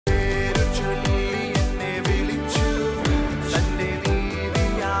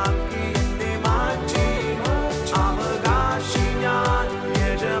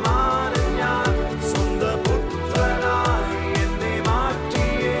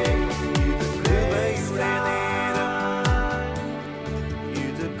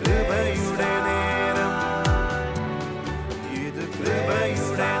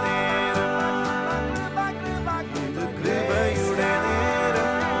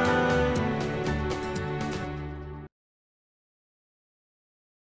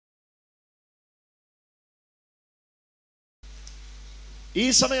ഈ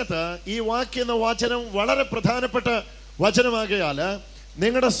സമയത്ത് ഈ വാക്യം എന്ന വചനം വളരെ പ്രധാനപ്പെട്ട വചനമാകയാൽ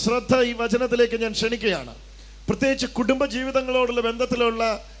നിങ്ങളുടെ ശ്രദ്ധ ഈ വചനത്തിലേക്ക് ഞാൻ ക്ഷണിക്കുകയാണ്. പ്രത്യേകിച്ച് കുടുംബ ജീവിതങ്ങളോടുള്ള ബന്ധത്തിലുള്ള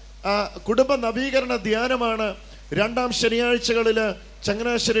കുടുംബ നവീകരണ ധ്യാനമാണ് 2ാം ശനിയാഴ്ചകളിൽ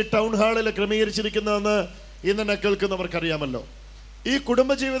ചങ്ങനാശ്ശേരി ടൗൺ ഹാളിൽ ക്രമീകരിച്ചിരിക്കുന്നതെന്ന് ഇന്നെ കേൾക്കുന്നവർക്കറിയാമല്ലോ. ഈ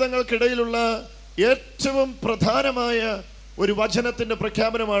കുടുംബജീവിതങ്ങൾക്കിടയിലുള്ള ഏറ്റവും പ്രധാനമായ ഒരു വചനത്തിന്റെ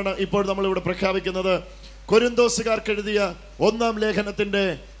പ്രഖ്യാപനമാണ് ഇപ്പോൾ നമ്മളിവിടെ പ്രഖ്യാപിക്കുന്നത്. കൊരിന്തോസുകാർക്ക് എഴുതിയ 1-ാം ലേഖനത്തിന്റെ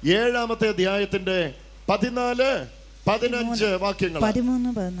 7-ാമത്തെ അധ്യായത്തിന്റെ 14-15 വാക്യങ്ങൾ,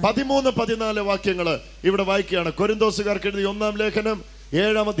 13-14 വാക്യങ്ങൾ ഇവിടെ വായിക്കുകയാണ്. കൊരിന്തോസുകാർക്ക് എഴുതിയ 1-ാം ലേഖനം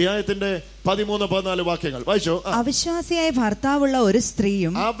 7-ാം അധ്യായത്തിന്റെ 13-14 വാക്യങ്ങൾ വായിച്ചോ. അവിശ്വാസിയായ ഭർത്താവുള്ള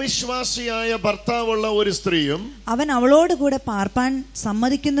ഒരു സ്ത്രീയും അവൻ അവളോട് കൂടെ പാർപ്പാൻ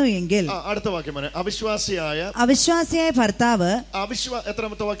സമ്മതിക്കുന്നു എങ്കിൽ, അടുത്ത വാക്യം അവിശ്വാസിയായ ഭർത്താവ്,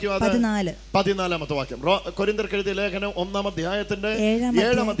 എത്രാമത്തെ വാക്യം? 14-ാമത്തെ വാക്യം. കൊരിന്ത്യർക്ക് എഴുതിയ ലേഖനം 1-ാം അധ്യായത്തിന്റെ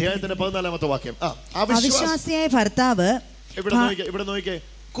 7-ാം അധ്യായത്തിന്റെ 14-ാമത്തെ വാക്യം. അവിശ്വാസിയായ ഭർത്താവ്, ഇവിടെ നോക്കിക്കേ,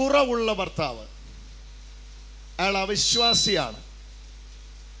 കുറവുള്ള ഭർത്താവ്, അയാൾ അവിശ്വാസിയാണ്,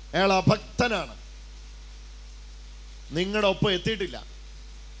 അയാൾ അഭക്തനാണ്, നിങ്ങളുടെ ഒപ്പം എത്തിയിട്ടില്ല,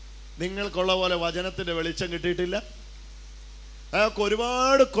 നിങ്ങൾക്കുള്ള പോലെ വചനത്തിന്റെ വെളിച്ചം കിട്ടിയിട്ടില്ല, അയാൾക്ക്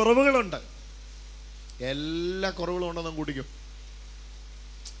ഒരുപാട് കുറവുകളുണ്ട്. എല്ലാ കുറവുകളും ഉണ്ടെന്നും കൂട്ടിക്കും.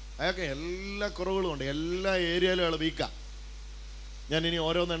 അയാൾക്ക് എല്ലാ കുറവുകളും ഉണ്ട്, എല്ലാ ഏരിയയിലും അയാൾ വീക്കാ. ഞാൻ ഇനി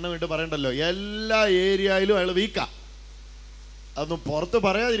ഓരോന്നെണ്ണം ഇട്ട് പറയണ്ടല്ലോ. എല്ലാ ഏരിയയിലും അയാൾ വീക്കാ. അതൊന്നും പുറത്ത്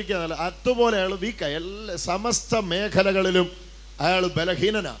പറയാതിരിക്കാന്നല്ല, അതുപോലെ അയാൾ വീക്കാ. എല്ലാ സമസ്ത മേഖലകളിലും അയാൾ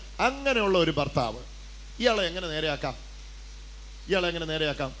ബലഹീനനാ. അങ്ങനെയുള്ള ഒരു ഭർത്താവ് ഇയാളെ എങ്ങനെ നേരെയാക്കാം?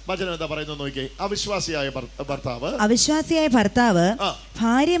 വചനം എന്താ പറയുന്നത് നോക്കിയേ. അവിശ്വാസിയായ ഭർത്താവ്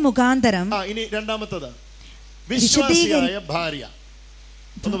ഭാര്യ മുഖാന്തരം. ഇനി 2ാമത്തത് വിശ്വാസിയായ ഭാര്യ.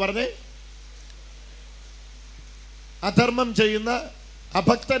 ഒന്ന് പറഞ്ഞേ. അധർമ്മം ചെയ്യുന്ന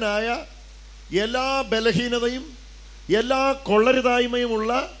അഭക്തനായ, എല്ലാ ബലഹീനതയും എല്ലാ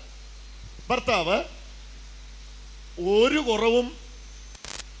കൊള്ളരുതായ്മയുമുള്ള ഭർത്താവ്, ഒരു കുറവും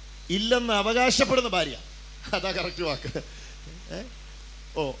ഇല്ലെന്ന് അവകാശപ്പെടുന്ന ഭാര്യ. അതാ കറക്റ്റ് വാക്ക്.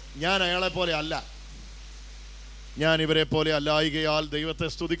 ഞാൻ അയാളെ പോലെ അല്ല, ഞാൻ ഇവരെ പോലെ അല്ലായികയാൽ ദൈവത്തെ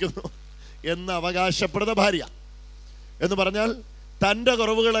സ്തുതിക്കുന്നു എന്ന് അവകാശപ്പെടുന്ന ഭാര്യ. എന്ന് പറഞ്ഞാൽ തൻ്റെ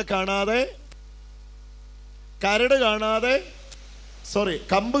കുറവുകളെ കാണാതെ,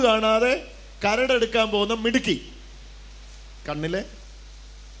 കമ്പ് കാണാതെ കരടെടുക്കാൻ പോകുന്ന മിടുക്കി. കണ്ണിലെ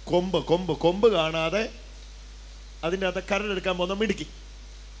കൊമ്പ് കാണാതെ അതിൻ്റെ അകത്ത് കരടെടുക്കാൻ പോകുന്ന മിടുക്കി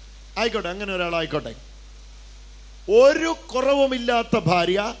ആയിക്കോട്ടെ, അങ്ങനെ ഒരാളായിക്കോട്ടെ. ഒരു കുറവുമില്ലാത്ത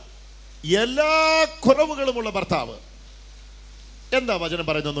ഭാര്യ, എല്ലാ കുറവുകളുമുള്ള ഭർത്താവ്. എന്താ വചനം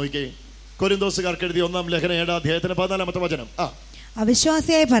പറയുന്നത് നോക്കിയേ. കൊരിന്തോസുകാർക്ക് എഴുതിയ 1-ാം ലേഖനം 7-ാം അധ്യായത്തിന് 14-ാമത്തെ വചനം.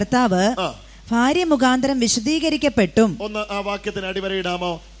 അവിശ്വാസിയായ ഭർത്താവ് ഭാര്യ മുഖാന്തരം വിശുദ്ധീകരിക്കപ്പെട്ടും. ഒന്ന് ആ വാക്യത്തിന്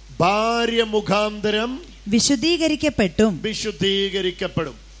അടിവരയിടാമോ? ഭാര്യ മുഖാന്തരം വിശുദ്ധീകരിക്കപ്പെടും.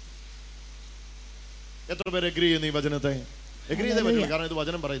 എത്ര പേര് എഗ്രി ചെയ്യുന്നു ഈ വചനത്തെ? എഗ്രി ചെയ്തേ പറ്റില്ല, കാരണം ഇത്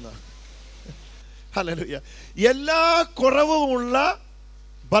വചനം പറയുന്ന. ഹല്ലേലൂയ. എല്ലാ കുറവുമുള്ള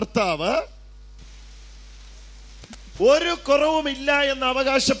ഭർത്താവ്, ഒരു കുറവുമില്ല എന്ന്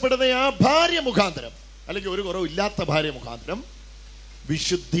അവകാശപ്പെടുന്ന ആ ഭാര്യ മുഖാന്തരം, അല്ലെങ്കിൽ ഒരു കുറവില്ലാത്ത ഭാര്യ മുഖാന്തരം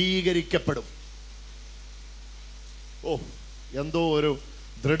വിശുദ്ധീകരിക്കപ്പെടും. എന്തോ ഒരു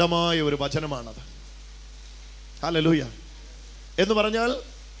ദൃഢമായ ഒരു വചനമാണത്. ഹല്ലേലൂയ. എന്ന് പറഞ്ഞാൽ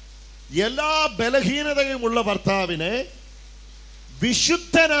എല്ലാ ബലഹീനതയുമുള്ള ഭർത്താവിനെ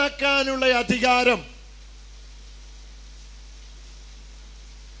വിശുദ്ധനാക്കാനുള്ള അധികാരം.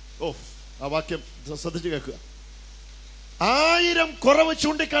 ആ വാക്യം ശ്രദ്ധിച്ചു കേൾക്കുക. 1000 കുറവ്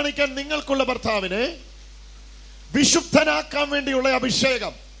ചൂണ്ടിക്കാണിക്കാൻ നിങ്ങൾക്കുള്ള ഭർത്താവിനെ വിശുദ്ധനാക്കാൻ വേണ്ടിയുള്ള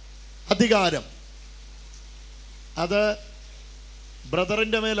അഭിഷേകം, അധികാരം. അത്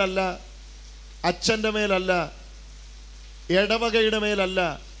ബ്രദറിന്റെ മേലല്ല, അച്ഛന്റെ മേലല്ല, ഇടവകയുടെ മേലല്ല,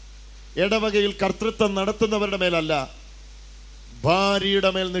 ഇടവകയിൽ കർത്തൃത്വം നടത്തുന്നവരുടെ മേലല്ല, ഭാര്യയുടെ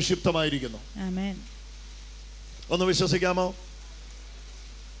മേൽ നിക്ഷിപ്തമായിരിക്കുന്നു. ഒന്ന് വിശ്വസിക്കാമോ?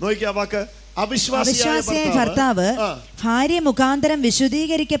 നോക്കിയാ വാക്ക്. അവിശ്വാസിയായ ഭർത്താവ് ഭാര്യ മുഖാന്തരം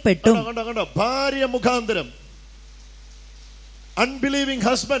വിശുദ്ധീകരിക്കപ്പെട്ടു. കണ്ടോ, ഭാര്യ മുഖാന്തരം. Unbelieving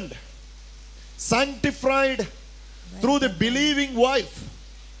husband sanctified through the believing wife.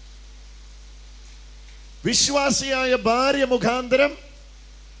 വിശ്വാസിയായ ഭാര്യ മുഖാന്തരം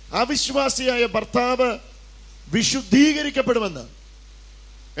അവിശ്വാസിയായ ഭർത്താവ് വിശുദ്ധീകരിക്കപ്പെടുമെന്ന്.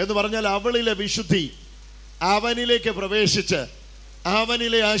 എന്ന് പറഞ്ഞാൽ അവളിലെ വിശുദ്ധി അവനിലേക്ക് പ്രവേശിച്ച്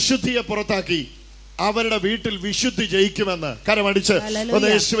അവനിലെ അശുദ്ധിയെ പുറത്താക്കി അവരുടെ വീട്ടിൽ വിശുദ്ധി ജയിക്കുമെന്ന്. കരമടിച്ച് ഒന്ന്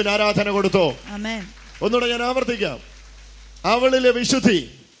യേശുവിന് ആരാധന കൊടുത്തോ. ഒന്നുകൂടെ ഞാൻ ആവർത്തിക്കാം. അവളിലെ വിശുദ്ധി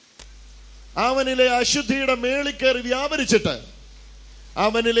അവനിലെ അശുദ്ധിയുടെ മേളിൽ കയറി വ്യാപരിച്ചിട്ട്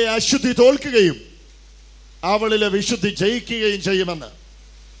അവനിലെ അശുദ്ധി തോൽക്കുകയും അവളിലെ വിശുദ്ധി ജയിക്കുകയും ചെയ്യുമെന്ന്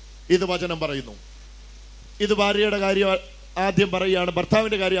ഇത് വചനം പറയുന്നു. ഇത് ഭാര്യയുടെ കാര്യം ആദ്യം പറയുകയാണ്,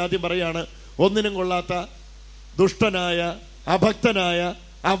 ഭർത്താവിൻ്റെ കാര്യം ആദ്യം പറയുകയാണ്. ഒന്നിനും കൊള്ളാത്ത, ദുഷ്ടനായ, അഭക്തനായ,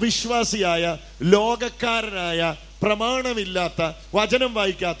 അവിശ്വാസിയായ, ലോകക്കാരനായ, പ്രമാണമില്ലാത്ത, വചനം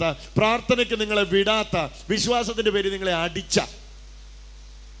വായിക്കാത്ത, പ്രാർത്ഥനയ്ക്ക് നിങ്ങളെ വിടാത്ത, വിശ്വാസത്തിന്റെ പേരിൽ നിങ്ങളെ അടിച്ച,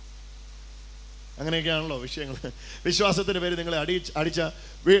 അങ്ങനെയൊക്കെയാണല്ലോ വിഷയങ്ങൾ. വിശ്വാസത്തിന്റെ പേര് നിങ്ങളെ അടിച്ച,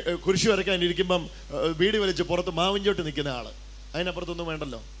 കുരിശു വരയ്ക്കാൻ ഇരിക്കുമ്പം വീട് വലിച്ച് പുറത്ത് മാവിഞ്ചോട്ട് നിൽക്കുന്ന ആള്, അതിനപ്പുറത്തൊന്നും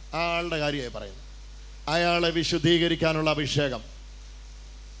വേണ്ടല്ലോ. ആ ആളുടെ കാര്യമായി പറയുന്നത്. അയാളെ വിശുദ്ധീകരിക്കാനുള്ള അഭിഷേകം.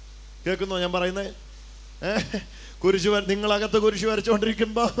 കേൾക്കുന്നോ ഞാൻ പറയുന്നത്? നിങ്ങളകത്ത് കുരിശു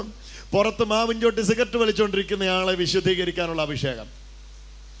വരച്ചുകൊണ്ടിരിക്കുമ്പോ പുറത്ത് മാവിഞ്ചോട്ട് സിഗരറ്റ് വലിച്ചുകൊണ്ടിരിക്കുന്നയാളെ വിശുദ്ധീകരിക്കാനുള്ള അഭിഷേകം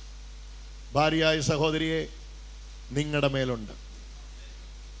ഭാര്യയായ സഹോദരിയെ നിങ്ങളുടെ മേലുണ്ട്.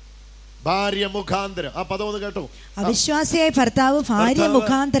 ഭാര്യ മുഖാന്തരം, ആ പദം ഒന്ന് കേട്ടോ. അവിശ്വാസിയായ ഭർത്താവ്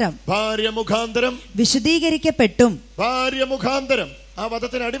ഭാര്യ മുഖാന്തരം വിശുദ്ധീകരിക്കപ്പെട്ടും. ഭാര്യ മുഖാന്തരം, ആ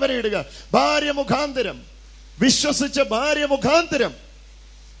പദത്തിന് അടിവരയിടുക. ഭാര്യ മുഖാന്തരം, വിശ്വസിച്ച ഭാര്യ മുഖാന്തരം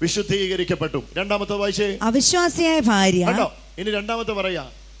വിശുദ്ധീകരിക്കപ്പെട്ടു. രണ്ടാമത്തെ വായിച്ചേ. അവിശ്വാസിയായ ഭാര്യ. ഇനി രണ്ടാമത്തെ പറയാ,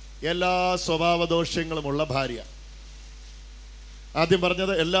 എല്ലാ സ്വഭാവദോഷങ്ങളും ഉള്ള ഭാര്യ. ആദ്യം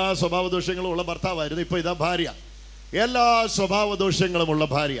പറഞ്ഞത് എല്ലാ സ്വഭാവദോഷങ്ങളും ഉള്ള ഭർത്താവായിരുന്നു. ഇപ്പൊ ഇതാ ഭാര്യ. എല്ലാ സ്വഭാവദോഷങ്ങളും ഉള്ള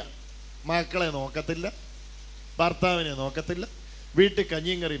ഭാര്യ. മക്കളെ നോക്കത്തില്ല, ഭർത്താവിനെ നോക്കത്തില്ല, വീട്ടിൽ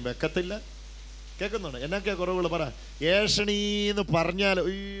കഞ്ഞിയും കറിയും വെക്കത്തില്ല. കേൾക്കുന്നുണ്ട്? എന്നൊക്കെ കുറവുകൾ പറ. ഏഷണീന്ന് പറഞ്ഞാൽ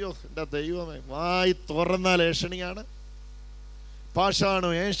അയ്യോ എൻ്റെ ദൈവമേ, വായി തുറന്നാൽ ഏഷണിയാണ്,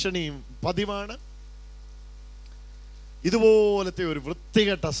 പാഷാണും ഏഷണിയും പതിവാണ്. ഇതുപോലത്തെ ഒരു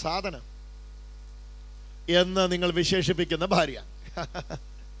വൃത്തികെട്ട സാധനം എന്ന് നിങ്ങൾ വിശേഷിപ്പിക്കുന്ന ഭാര്യ.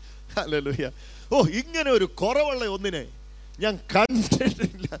 ഹല്ലേലൂയ. ഓ, ഇങ്ങനെ ഒരു കുറവുള്ള ഒന്നിനെ ഞാൻ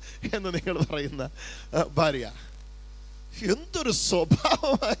കണ്ടിട്ടില്ല എന്ന് നിങ്ങൾ പറയുന്ന ഭാര്യ. എന്തൊരു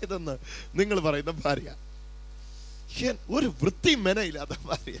സ്വഭാവമായതെന്ന് നിങ്ങൾ പറയുന്ന ഭാര്യ. ഒരു വൃത്തി മെനയില്ലാത്ത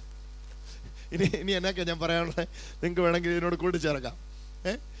ഭാര്യ. ഇനി എന്നൊക്കെ ഞാൻ പറയാനുള്ളത് നിങ്ങൾക്ക് വേണമെങ്കിൽ ഇതിനോട് കൂട്ടിച്ചേർക്കാം.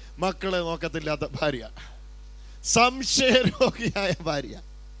 മക്കളെ നോക്കത്തില്ലാത്ത ഭാര്യ, സംശയരോഗിയായ ഭാര്യ.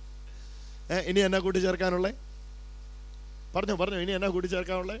 ഇനി എന്നാ കൂട്ടിച്ചേർക്കാനുള്ളേ? പറഞ്ഞു ഇനി എന്നാ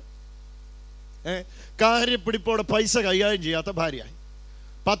കൂട്ടിച്ചേർക്കാനുള്ളേ? കാര്യപ്പിടിപ്പോടെ പൈസ കൈകാര്യം ചെയ്യാത്ത ഭാര്യ,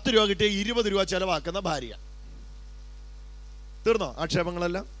 10 രൂപ കിട്ടിയ 20 രൂപ ചെലവാക്കുന്ന ഭാര്യ. തീർന്നോ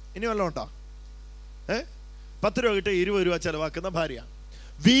ആക്ഷേപങ്ങളെല്ലാം? ഇനി വല്ലതും ഉണ്ടോ? 10 രൂപ കിട്ടിയ 20 രൂപ ചെലവാക്കുന്ന ഭാര്യ,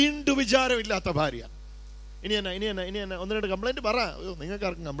 വീണ്ടും വിചാരമില്ലാത്ത ഭാര്യ. ഇനി എന്നാ 1-2 കംപ്ലൈന്റ് പറ. നിങ്ങൾക്ക്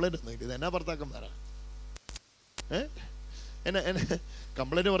ആർക്കും കംപ്ലൈന്റ് ഒന്നും ഇല്ല, ഇത് എന്നാ ഭർത്താക്കം പറ. എന്നെ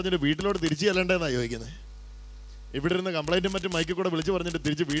കംപ്ലൈന്റ് പറഞ്ഞിട്ട് വീട്ടിലോട്ട് തിരിച്ചു ചെല്ലണ്ടേന്നാ ചോദിക്കുന്നത്. ഇവിടെ ഇരുന്ന് കംപ്ലൈന്റും മറ്റും മൈക്കിൽ കൂടെ വിളിച്ചു പറഞ്ഞിട്ട്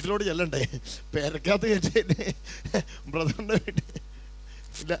തിരിച്ച് വീട്ടിലോട്ട് ചെല്ലണ്ടേ? പേരക്കകത്ത് കയറ്റില്ലേ ബ്രദറിന്റെ വീട്ടിൽ?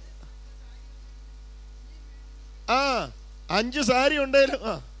 ഇല്ല. 5 സാരി ഉണ്ടേലും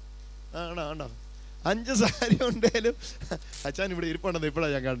ആണോ 5 സാരി ഉണ്ടേലും അച്ഛൻ ഇവിടെ ഇരിപ്പുണ്ടെന്ന്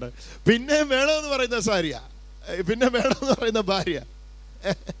ഇപ്പോഴാണ് ഞാൻ കണ്ടത്. പിന്നെ വേണമെന്ന് പറയുന്ന സാരിയാ, പിന്നെ വേണമെന്ന് പറയുന്ന ഭാര്യ.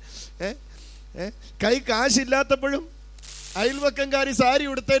 കൈ കാശില്ലാത്തപ്പോഴും അയൽവക്കംകാരി സാരി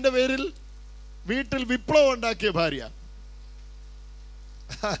ഉടുത്തതിന്റെ പേരിൽ വീട്ടിൽ വിപ്ലവം ഉണ്ടാക്കിയ ഭാര്യ.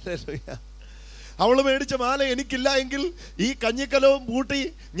 അവള് മേടിച്ച മാല എനിക്കില്ല എങ്കിൽ ഈ കഞ്ഞിക്കലവും പൂട്ടി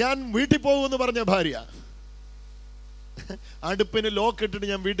ഞാൻ വീട്ടിൽ പോകുമെന്ന് പറഞ്ഞ ഭാര്യ. അടുപ്പിന് ലോക്ക് ഇട്ടിട്ട്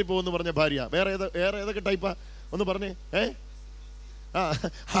ഞാൻ വീട്ടിൽ പോകുമെന്ന് പറഞ്ഞ ഭാര്യ. വേറെ ഏതൊക്കെ ടൈപ്പാ ഒന്ന് പറഞ്ഞേ?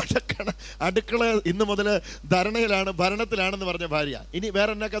 അടുക്കള ഇന്ന് മുതൽ ഭരണത്തിലാണെന്ന് പറഞ്ഞ ഭാര്യ. ഇനി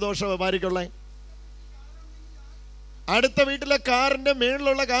വേറെ എന്നൊക്കെ ദോഷം ഭാര്യക്കുള്ളേ? അടുത്ത വീട്ടിലെ കാറിന്റെ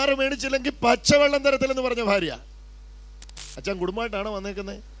മേളിലുള്ള കാറ് മേടിച്ചില്ലെങ്കിൽ പച്ചവെള്ളം തരത്തില്ലെന്ന് പറഞ്ഞ ഭാര്യ. അച്ഛൻ കുടുംബമായിട്ടാണോ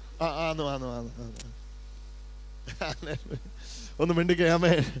വന്നേക്കുന്നത്? ഒന്ന്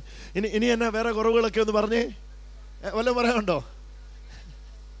മിണ്ടിക്കാമേ. ഇനി എന്നാ വേറെ കുറവുകളൊക്കെ ഒന്ന് പറഞ്ഞേ, വല്ലതും പറയാനുണ്ടോ?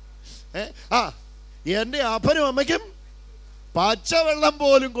 എന്റെ അപ്പനും അമ്മയ്ക്കും പച്ചവെള്ളം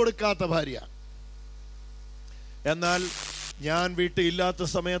പോലും കൊടുക്കാത്ത ഭാര്യ. എന്നാൽ ഞാൻ വീട്ടിൽ ഇല്ലാത്ത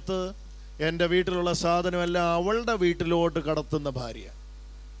സമയത്ത് എൻ്റെ വീട്ടിലുള്ള സാധനമെല്ലാം അവളുടെ വീട്ടിലോട്ട് കടത്തുന്ന ഭാര്യ.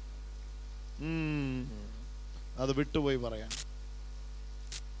 അത് വിട്ടുപോയി പറയാൻ.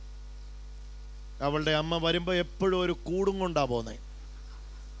 അവളുടെ അമ്മ വരുമ്പോ എപ്പോഴും ഒരു കൂടും കൊണ്ടാ പോന്നെ.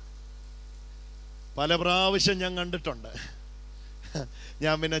 പല പ്രാവശ്യം ഞാൻ കണ്ടിട്ടുണ്ട്.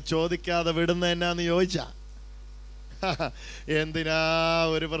 ഞാൻ പിന്നെ ചോദിക്കാതെ വിടുന്ന എന്നാന്ന് ചോദിച്ചാ എന്തിനാ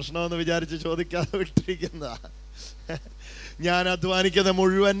ഒരു പ്രശ്നമെന്ന് വിചാരിച്ച് ചോദിക്കാതെ വിട്ടിരിക്കുന്ന. ഞാൻ അധ്വാനിക്കുന്ന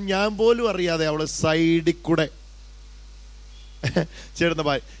മുഴുവൻ ഞാൻ പോലും അറിയാതെ അവള് സൈഡിൽ കൂടെ ചേർന്ന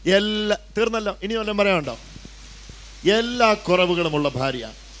ഭാര്യ. തീർന്നല്ലോ. ഇനി വല്ലതും പറയാനുണ്ടോ? എല്ലാ കുറവുകളുമുള്ള ഭാര്യ.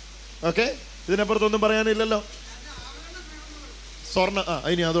 ഓക്കെ, ഇതിനപ്പുറത്തൊന്നും പറയാനില്ലല്ലോ. സ്വർണം,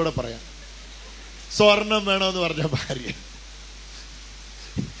 ഇനി അതോടെ പറയാം. സ്വർണം വേണമെന്ന് പറഞ്ഞ ഭാര്യ.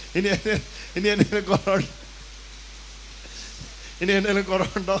 ഇനി എന്തെങ്കിലും കുറവുണ്ടോ? ഇനി എന്തെങ്കിലും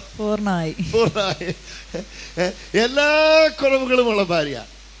കുറവുണ്ടോ? പൂർണ്ണമായി. എല്ലാ കുറവുകളുമുള്ള ഭാര്യ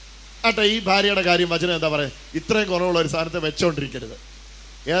ആട്ടെ. ഈ ഭാര്യയുടെ കാര്യം വചനം എന്താ പറയുക? ഇത്രയും കുറവുള്ള ഒരു സ്ഥാനത്ത് വെച്ചോണ്ടിരിക്കരുത്.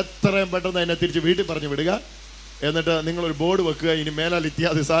 എത്രയും പെട്ടെന്ന് അതിനെ തിരിച്ച് വീട്ടിൽ പറഞ്ഞു വിടുക. എന്നിട്ട് നിങ്ങളൊരു ബോർഡ് വെക്കുക, ഇനി മേലാൽ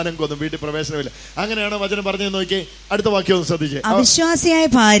ഇത്യാദി സാധനങ്ങൾക്കൊന്നും വീട്ടിൽ പ്രവേശനമില്ല. അങ്ങനെയാണ് വചനം പറഞ്ഞത്. നോക്കി അടുത്ത വാക്യം ഒന്ന് ശ്രദ്ധിച്ചേ.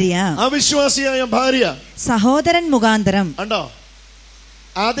 അവിശ്വാസിയായ ഭാര്യ സഹോദരൻ മുഖാന്തരം. ഉണ്ടോ?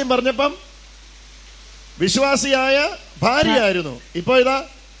 ആദ്യം പറഞ്ഞപ്പം വിശ്വാസിയായ ഭാര്യയായിരുന്നു, ഇപ്പൊ ഇതാ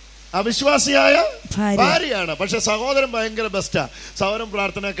അവിശ്വാസിയായ ഭാര്യയാണ്. പക്ഷെ സഹോദരൻ ഭയങ്കര ബെസ്റ്റാ. സഹോദരൻ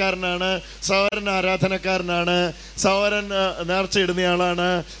പ്രാർത്ഥനക്കാരനാണ്, സഹോദരൻ ആരാധനക്കാരനാണ്, സഹോദരൻ നേർച്ച ഇടുന്നയാളാണ്,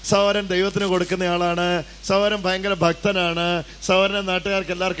 സഹോദരൻ ദൈവത്തിന് കൊടുക്കുന്ന ആളാണ്, സഹോദരൻ ഭയങ്കര ഭക്തനാണ്, സഹോദരനെ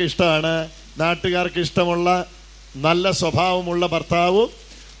നാട്ടുകാർക്ക് എല്ലാവർക്കും ഇഷ്ടമാണ്. നാട്ടുകാർക്ക് ഇഷ്ടമുള്ള നല്ല സ്വഭാവമുള്ള ഭർത്താവും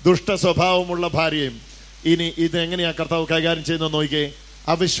ദുഷ്ട സ്വഭാവമുള്ള ഭാര്യയും. ഇനി ഇതെങ്ങനെയാ കർത്താവ് കൈകാര്യം ചെയ്യുന്നത് നോക്കിയേ.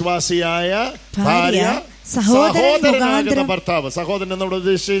 അവിശ്വാസിയായ ഭാര്യ സഹോദരനാകുന്ന ഭർത്താവ്. സഹോദരൻ എന്നോട്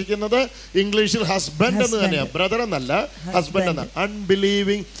ഉദ്ദേശിക്കുന്നത് ഇംഗ്ലീഷിൽ ഹസ്ബൻഡ് എന്ന് തന്നെയാണ്, ബ്രദർ എന്നല്ല, ഹസ്ബൻഡ് എന്നാണ്.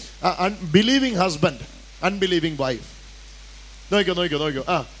 Unbelieving husband, unbelieving wife. നോക്കൂ.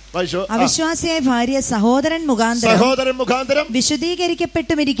 അവിശ്വാസിയായ ഭാര്യ സഹോദരൻ മുഖാന്തരം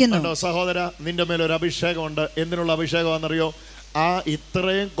വിശുദ്ധീകരിക്കപ്പെട്ടുമിരിക്കുന്നു. സഹോദര, നിന്റെ മേലൊരു അഭിഷേകമുണ്ട്. എന്തിനുള്ള അഭിഷേകമാണെന്നറിയോ? ആ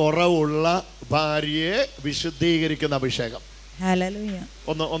ഇത്രയും കുറവുള്ള ഭാര്യയെ വിശുദ്ധീകരിക്കുന്ന അഭിഷേകം.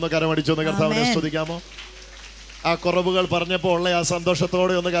 ഒന്ന് കരമടിച്ചൊന്ന് കർത്താവിനെ സ്തുതിക്കാമോ? ആ കുറവുകൾ പറഞ്ഞപ്പോൾ ഉള്ള ആ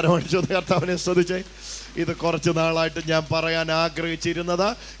സന്തോഷത്തോടെ ഒന്ന് കരമടിച്ചൊന്ന് കർത്താവിനെ സ്തുതിച്ചേ. ഇത് കുറച്ച് നാളായിട്ട് ഞാൻ പറയാൻ ആഗ്രഹിച്ചിരുന്നതാ.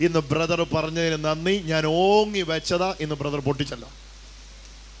 ഇന്ന് ബ്രദർ പറഞ്ഞതിന് നന്ദി. ഞാൻ ഓങ്ങി വെച്ചതാ, ഇന്ന് ബ്രദർ പൊട്ടിച്ചല്ലോ.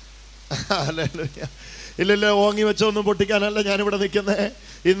 ഇല്ലല്ല, ഓങ്ങി വെച്ചൊന്നും പൊട്ടിക്കാനല്ല ഞാനിവിടെ നിൽക്കുന്നത്.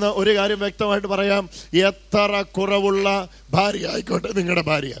 ഇന്ന് ഒരു കാര്യം വ്യക്തമായിട്ട് പറയാം. എത്ര കുറവുള്ള ഭാര്യ ആയിക്കോട്ടെ നിങ്ങളുടെ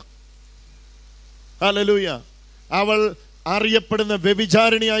ഭാര്യ, ഹല്ലേലൂയ, അവൾ അറിയപ്പെടുന്ന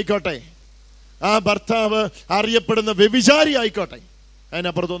വ്യഭിചാരിണി ആയിക്കോട്ടെ, ആ ഭർത്താവ് അറിയപ്പെടുന്ന വ്യഭിചാരി ആയിക്കോട്ടെ,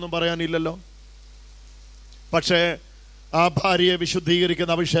 അതിനപ്പുറത്തൊന്നും പറയാനില്ലല്ലോ. പക്ഷേ ആ ഭാര്യയെ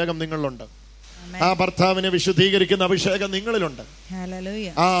വിശുദ്ധീകരിക്കുന്ന അഭിഷേകം നിങ്ങളിലുണ്ട്. ആ ഭർത്താവിനെ വിശുദ്ധീകരിക്കുന്ന അഭിഷേകം നിങ്ങളിലുണ്ട്.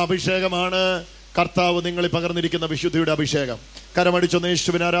 ആ അഭിഷേകമാണ് കർത്താവ് നിങ്ങളിൽ പകർന്നിരിക്കുന്ന വിശുദ്ധിയുടെ അഭിഷേകം. കരമടിച്ചൊന്ന്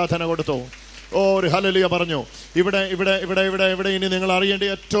യേശുവിന് ആരാധന കൊടുത്തോ. ഒരു ഹല്ലേലൂയ പറഞ്ഞു. ഇവിടെ ഇവിടെ ഇവിടെ ഇവിടെ ഇവിടെ ഇനി നിങ്ങൾ അറിയേണ്ട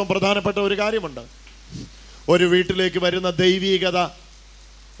ഏറ്റവും പ്രധാനപ്പെട്ട ഒരു കാര്യമുണ്ട്. ഒരു വീട്ടിലേക്ക് വരുന്ന ദൈവീകത,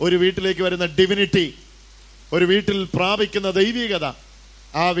 ഒരു വീട്ടിലേക്ക് വരുന്ന ഡിവിനിറ്റി, ഒരു വീട്ടിൽ പ്രാപിക്കുന്ന ദൈവീകത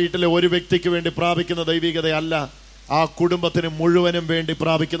ആ വീട്ടിലെ ഒരു വ്യക്തിക്ക് വേണ്ടി പ്രാപിക്കുന്ന ദൈവീകതയല്ല, ആ കുടുംബത്തിന് മുഴുവനും വേണ്ടി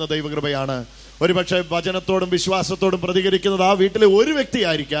പ്രാപിക്കുന്ന ദൈവകൃപയാണ്. ഒരുപക്ഷെ വചനത്തോടും വിശ്വാസത്തോടും പ്രതികരിക്കുന്നത് ആ വീട്ടിലെ ഒരു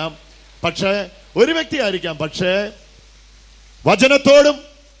വ്യക്തിയായിരിക്കാം, പക്ഷേ വചനത്തോടും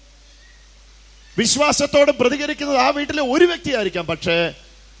വിശ്വാസത്തോടും പ്രതികരിക്കുന്നത് ആ വീട്ടിലെ ഒരു വ്യക്തിയായിരിക്കാം. പക്ഷേ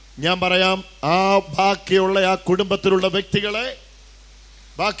ഞാൻ പറയാം, ആ ബാക്കിയുള്ള കുടുംബത്തിലുള്ള വ്യക്തികളെ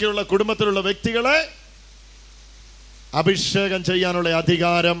അഭിഷേകം ചെയ്യാനുള്ള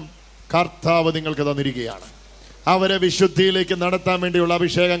അധികാരം കർത്താവ് നിങ്ങൾക്ക് തന്നിരിക്കുകയാണ്. അവരെ വിശുദ്ധിയിലേക്ക് നടത്താൻ വേണ്ടിയുള്ള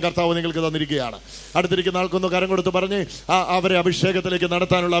അഭിഷേകം കർത്താവ് നിങ്ങൾക്ക് തന്നിരിക്കുകയാണ്. അടുത്തിരിക്കുന്ന ആൾക്കൊന്ന് കരം കൊടുത്ത് പറഞ്ഞ് അവരെ അഭിഷേകത്തിലേക്ക്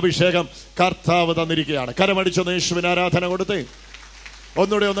നടത്താനുള്ള അഭിഷേകം കർത്താവ് തന്നിരിക്കുകയാണ്. കരമടിച്ചൊന്ന് യേശുവിന് ആരാധന കൊടുത്തേ.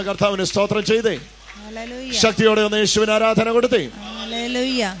 ഒന്നുകൂടെ ഒന്ന് കർത്താവിന് സ്തോത്രം ചെയ്തേ. ശക്തിയോടെ ഒന്ന് യേശുവിന് ആരാധന കൊടുത്തേ.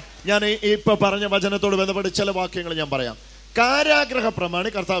 ഞാൻ ഇപ്പൊ പറഞ്ഞ വചനത്തോട് ബന്ധപ്പെട്ട് ചില വാക്യങ്ങൾ ഞാൻ പറയാം. കാരാഗ്രഹ പ്രമാണി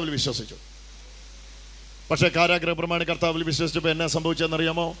കർത്താവിൽ വിശ്വസിച്ചു. പക്ഷെ കാരാഗ്രഹ പ്രമാണി കർത്താവിൽ വിശ്വസിച്ചപ്പോൾ എന്നാ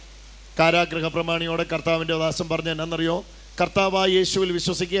സംഭവിച്ചെന്നറിയാമോ? കാരാഗ്രഹ പ്രമാണിയോടെ കർത്താവിന്റെ ദാസൻ പറഞ്ഞ എന്നറിയോ? കർത്താവായ യേശുവിൽ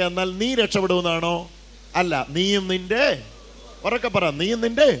വിശ്വസിക്കുക, എന്നാൽ നീ രക്ഷപ്പെടുമെന്നാണോ? അല്ല, നീയും നിന്റെ, ഉറക്കെ പറ, നീയും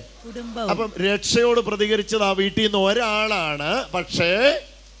നിന്റെ. അപ്പം രക്ഷയോട് പ്രതികരിച്ചത് ആ വീട്ടിൽ നിന്ന് ഒരാളാണ്, പക്ഷേ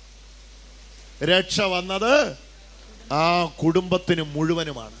രക്ഷ വന്നത് ആ കുടുംബത്തിന്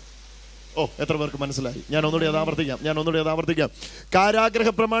മുഴുവനുമാണ്. എത്ര പേർക്ക് മനസ്സിലായി? ഞാൻ ഒന്നുകൂടി അത് ആവർത്തിക്കാം. കാരാഗ്രഹ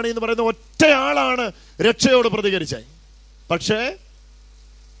പ്രമാണി എന്ന് പറയുന്ന ഒറ്റയാളാണ് രക്ഷയോട് പ്രതികരിച്ചത്. പക്ഷേ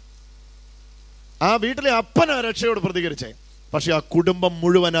ആ വീട്ടിലെ അപ്പനാ രക്ഷയോട് പ്രതികരിച്ചത്. പക്ഷെ ആ കുടുംബം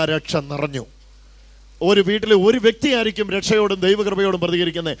മുഴുവൻ ആ രക്ഷ നിറഞ്ഞു. ഒരു വീട്ടിലെ ഒരു വ്യക്തിയായിരിക്കും രക്ഷയോടും ദൈവകൃപയോടും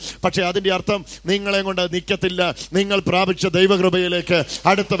പ്രതികരിക്കുന്നത്. പക്ഷെ അതിന്റെ അർത്ഥം നിങ്ങളെ കൊണ്ട് നിൽക്കത്തില്ല. നിങ്ങൾ പ്രാപിച്ച ദൈവകൃപയിലേക്ക്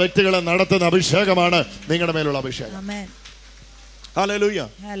അടുത്ത വ്യക്തികളെ നടത്തുന്ന അഭിഷേകമാണ് നിങ്ങളുടെ മേലുള്ള അഭിഷേകം. ഹല്ലേലൂയ.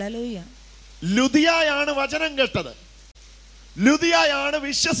 ലുദിയായാണ് വചനം കേട്ടത്, ലുദിയായാണ്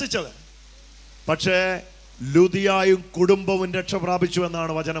വിശ്വസിച്ചത്. പക്ഷേ ലുദിയായും കുടുംബവും രക്ഷ പ്രാപിച്ചു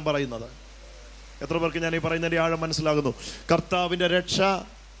എന്നാണ് വചനം പറയുന്നത്. എത്ര പേർക്ക് ഞാൻ ഈ പറയുന്നതിന്റെ ആഴം മനസ്സിലാകുന്നു? കർത്താവിന്റെ രക്ഷ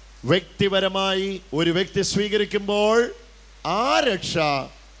വ്യക്തിപരമായി ഒരു വ്യക്തി സ്വീകരിക്കുമ്പോൾ ആ രക്ഷ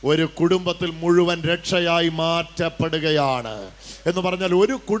ഒരു കുടുംബത്തിൽ മുഴുവൻ രക്ഷയായി മാറ്റപ്പെടുകയാണ്. എന്ന് പറഞ്ഞാൽ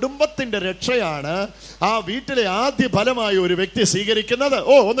ഒരു കുടുംബത്തിന്റെ രക്ഷയാണ് ആ വീട്ടിലെ ആദ്യ ഫലമായി ഒരു വ്യക്തി സ്വീകരിക്കുന്നത്.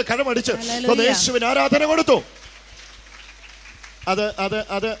 ഒന്ന് കരമടിച്ച് യേശുവിന് ആരാധന കൊടുത്തു. അത് അത്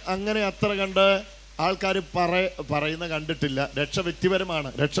അത് അങ്ങനെ അത്ര കണ്ട് ആൾക്കാർ പറയുന്ന കണ്ടിട്ടില്ല. രക്ഷ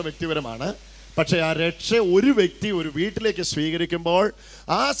വ്യക്തിപരമാണ്. പക്ഷെ ആ രക്ഷ ഒരു വ്യക്തി ഒരു വീട്ടിലേക്ക് സ്വീകരിക്കുമ്പോൾ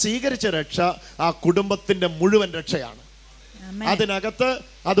ആ സ്വീകരിച്ച രക്ഷ ആ കുടുംബത്തിന്റെ മുഴുവൻ രക്ഷയാണ്. അതിനകത്ത്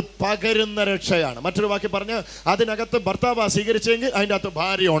അത് പകരുന്ന രക്ഷയാണ്. മറ്റൊരു വാക്കി പറഞ്ഞ്, അതിനകത്ത് ഭർത്താവ് സ്വീകരിച്ചെങ്കിൽ അതിൻ്റെ അകത്ത്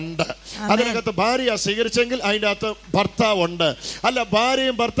ഭാര്യ ഉണ്ട്. അതിനകത്ത് ഭാര്യ സ്വീകരിച്ചെങ്കിൽ അതിൻ്റെ അകത്ത് ഭർത്താവുണ്ട്. അല്ല,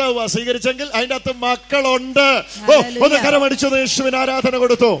 ഭാര്യയും ഭർത്താവ് സ്വീകരിച്ചെങ്കിൽ അതിൻ്റെ അകത്ത് മക്കളുണ്ട്. ഓ, ഒന്ന് കരമടിച്ചു യേശുവിന് ആരാധന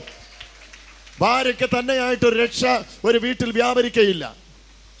കൊടുത്തു. ഭാര്യയ്ക്ക് തന്നെയായിട്ടൊരു രക്ഷ ഒരു വീട്ടിൽ വ്യാപരിക്കയില്ല.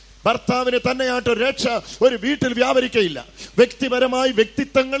 ഭർത്താവിന് തന്നെയായിട്ടൊരു രക്ഷ ഒരു വീട്ടിൽ വ്യാപരിക്കയില്ല. വ്യക്തിപരമായി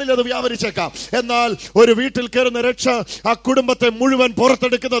വ്യക്തിത്വങ്ങളിൽ അത് വ്യാപരിച്ചേക്കാം. എന്നാൽ ഒരു വീട്ടിൽ കയറുന്ന രക്ഷ ആ കുടുംബത്തെ മുഴുവൻ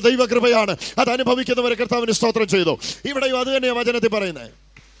പുറത്തെടുക്കുന്ന ദൈവകൃപയാണ്. അത് അനുഭവിക്കുന്നവരെ കർത്താവിന് സ്തോത്രം ചെയ്തു. ഇവിടെയും അത് തന്നെയാണ് വചനത്തിൽ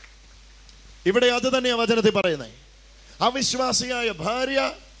പറയുന്നത്. അവിശ്വാസിയായ ഭാര്യ,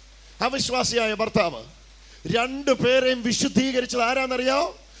 അവിശ്വാസിയായ ഭർത്താവ്, രണ്ടുപേരെയും വിശുദ്ധീകരിച്ചത് ആരാന്നറിയാമോ?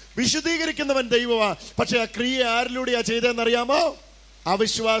 വിശുദ്ധീകരിക്കുന്നവൻ ദൈവമാ. പക്ഷെ ആ ക്രിയ ആരിലൂടെയാ ചെയ്തതെന്നറിയാമോ?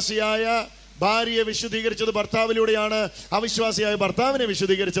 അവിശ്വാസിയായ ഭാര്യയെ വിശുദ്ധീകരിച്ചത് ഭർത്താവിലൂടെയാണ്. അവിശ്വാസിയായ ഭർത്താവിനെ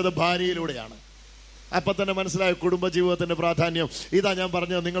വിശുദ്ധീകരിച്ചത് ഭാര്യയിലൂടെയാണ്. അപ്പൊ തന്നെ മനസ്സിലായ കുടുംബജീവിതത്തിന്റെ പ്രാധാന്യം. ഇതാ ഞാൻ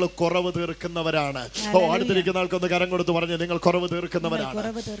പറഞ്ഞത്, നിങ്ങൾ കുറവ് തീർക്കുന്നവരാണ്. അടുത്തിരിക്കുന്ന ആൾക്കൊന്ന് കരം കൊടുത്ത് പറഞ്ഞ്, നിങ്ങൾ കുറവ് തീർക്കുന്നവരാണ്.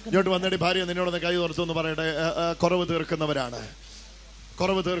 ഇങ്ങോട്ട് വന്നിട്ട് ഭാര്യ നിന്നോടൊന്ന് കൈ ഓർത്തൊന്ന് പറയട്ടെ, കുറവ് തീർക്കുന്നവരാണ്.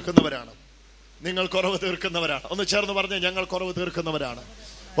 നിങ്ങൾ കുറവ് തീർക്കുന്നവരാണ്. ഒന്ന് ചേർന്ന് പറഞ്ഞ്, ഞങ്ങൾ കുറവ് തീർക്കുന്നവരാണ്.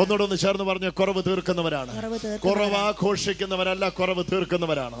 ഒന്നുകൂടെ ഒന്ന് ചേർന്ന് പറഞ്ഞ്, കുറവ് തീർക്കുന്നവരാണ്. കുറവ് ആഘോഷിക്കുന്നവരല്ല, കുറവ്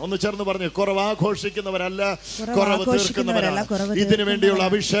തീർക്കുന്നവരാണ്. ഒന്ന് ചേർന്ന് പറഞ്ഞ്, കുറവ് ആഘോഷിക്കുന്നവരല്ല, കുറവ് തീർക്കുന്നവരാണ്. ഇതിനു വേണ്ടിയുള്ള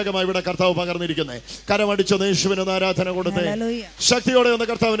അഭിഷേകമായി ഇവിടെ കർത്താവ് പകർന്നിരിക്കുന്നേ. കരമടിച്ചോ യേശുവിന് ആരാധന കൊടുത്തേ. ശക്തിയോടെ ഒന്ന്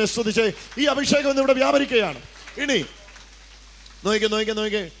കർത്താവിനെ സ്തുതിച്ചേ. ഈ അഭിഷേകം ഇവിടെ വ്യാപരിക്കുകയാണ്. ഇനി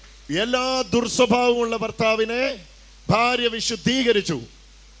നോക്കിക്കേ, എല്ലാ ദുർസ്വഭാവമുള്ള ഭർത്താവിനെ ഭാര്യ വിശുദ്ധീകരിച്ചു.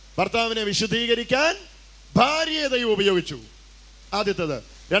 ഭർത്താവിനെ വിശുദ്ധീകരിക്കാൻ ഭാര്യയെ ദൈവം ഉപയോഗിച്ചു. ആദ്യത്തേത്.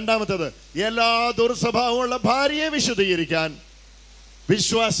 രണ്ടാമത്തേത്, എല്ലാ ദുർസ്വഭാവമുള്ള ഭാര്യയെ വിശുദ്ധീകരിക്കാൻ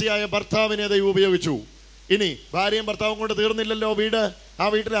വിശ്വാസിയായ ഭർത്താവിനെ ദൈവം ഉപയോഗിച്ചു. ഇനി ഭാര്യയും ഭർത്താവും കൊണ്ട് തീർന്നില്ലല്ലോ വീട്. ആ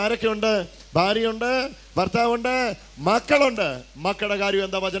വീട്ടിൽ ആരൊക്കെയുണ്ട്? ഭാര്യയുണ്ട്, ഭർത്താവുണ്ട്, മക്കളുണ്ട്. മക്കളുടെ കാര്യം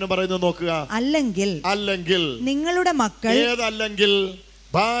എന്താ വചനം പറയുന്നത് നോക്കുക. അല്ലെങ്കിൽ നിങ്ങളുടെ മക്കൾ, ഏതല്ലെങ്കിൽ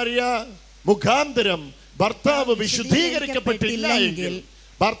ഭാര്യ മുഖാന്തരം ഭർത്താവ് വിശുദ്ധീകരിക്കപ്പെട്ടില്ല എങ്കിൽ,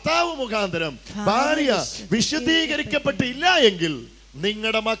 ഭർത്താവ് മുഖാന്തരം ഭാര്യ വിശുദ്ധീകരിക്കപ്പെട്ടില്ല എങ്കിൽ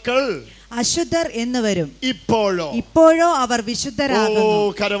നിങ്ങളുടെ മക്കൾ അശുദ്ധർ എന്ന് വരും. ഇപ്പോഴോ അവർ വിശുദ്ധരാകുന്നു.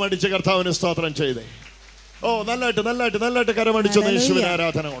 ഓ, കരമടിച്ച് കർത്താവിന് സ്തോത്രം ചെയ്തേ. ഓ, നല്ലായിട്ട് കരമടിച്ചു യേശുവിന്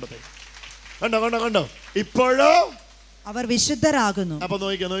ആരാധന കൊടുത്തേ. കണ്ടോ, ഇപ്പോഴോ അവർ വിശുദ്ധരാകുന്നു. അപ്പൊ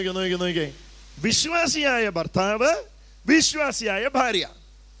നോക്കിക്കേ, വിശ്വാസിയായ ഭർത്താവ്, വിശ്വാസിയായ ഭാര്യ.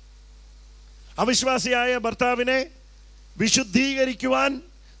 അവിശ്വാസിയായ ഭർത്താവിനെ വിശുദ്ധീകരിക്കുവാൻ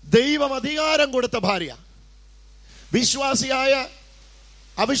ദൈവം അധികാരം കൊടുത്ത ഭാര്യ,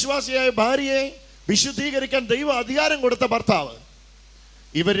 അവിശ്വാസിയായ ഭാര്യയെ വിശുദ്ധീകരിക്കാൻ ദൈവം അധികാരം കൊടുത്ത ഭർത്താവ്.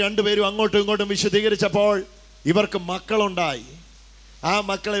 ഇവർ രണ്ടുപേരും അങ്ങോട്ടും ഇങ്ങോട്ടും വിശുദ്ധീകരിച്ചപ്പോൾ ഇവർക്ക് മക്കളുണ്ടായി. ആ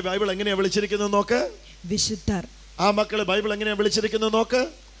മക്കളെ ബൈബിൾ എങ്ങനെയാ വിളിച്ചിരിക്കുന്നത് നോക്ക്. വിശുദ്ധർ. ആ മക്കളെ ബൈബിൾ എങ്ങനെയാ വിളിച്ചിരിക്കുന്നത് നോക്ക്.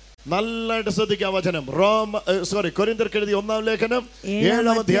 നല്ലതായിട്ട് ശ്രദ്ധിക്കുക വചനം. കൊരിന്ത്യർക്ക് എഴുതിയ 1-ാം ലേഖനം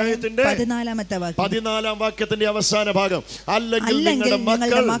 7-ാം അധ്യായത്തിന്റെ 14-ാം വാക്യത്തിന്റെ അവസാന ഭാഗം. അല്ലെങ്കിൽ നിങ്ങളുടെ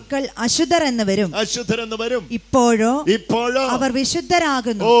മക്കൾ അശുദ്ധർ എന്ന് വരും. ഇപ്പോഴോ അവർ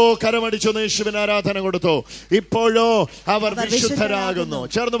വിശുദ്ധരാകുന്നു. ഓ, കരമടിച്ചു യേശുവിന് ആരാധന കൊടുത്തു. ഇപ്പോഴോ അവർ വിശുദ്ധരാകുന്നു.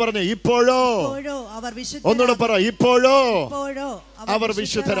 ചേർന്ന് പറഞ്ഞു, ഇപ്പോഴോ. ഒന്നുകൂടെ പറ, ഇപ്പോഴോ അവർ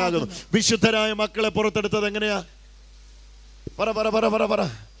വിശുദ്ധരാകുന്നു. വിശുദ്ധരായ മക്കളെ പുറത്തെടുത്തത് എങ്ങനെയാ? പറ.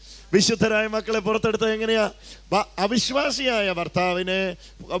 വിശുദ്ധരായ മക്കളെ പുറത്തെടുത്തത് എങ്ങനെയാ? അവിശ്വാസിയായ ഭർത്താവിനെ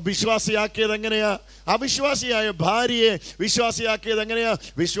വിശ്വാസിയാക്കിയത് എങ്ങനെയാ? അവിശ്വാസിയായ ഭാര്യയെ വിശ്വാസിയാക്കിയത് എങ്ങനെയാ?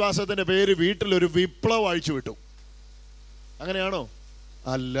 വിശ്വാസത്തിന്റെ പേര് വീട്ടിലൊരു വിപ്ലവം അഴിച്ചുവിട്ടു. അങ്ങനെയാണോ?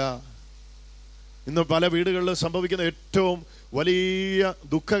 അല്ല. ഇന്ന് പല വീടുകളിലും സംഭവിക്കുന്ന ഏറ്റവും വലിയ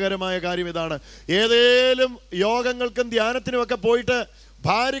ദുഃഖകരമായ കാര്യം ഇതാണ്. ഏതേലും യോഗങ്ങൾക്കും ധ്യാനത്തിനും ഒക്കെ പോയിട്ട്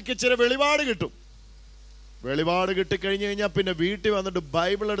ഭാര്യയ്ക്ക് ചില വെളിപാട് കിട്ടും. വെളിപാട് കിട്ടിക്കഴിഞ്ഞു കഴിഞ്ഞാൽ പിന്നെ വീട്ടിൽ വന്നിട്ട്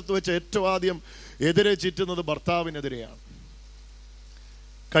ബൈബിൾ എടുത്ത് വെച്ച് ഏറ്റവും ആദ്യം എതിരെ ചുറ്റുന്നത് ഭർത്താവിനെതിരെയാണ്.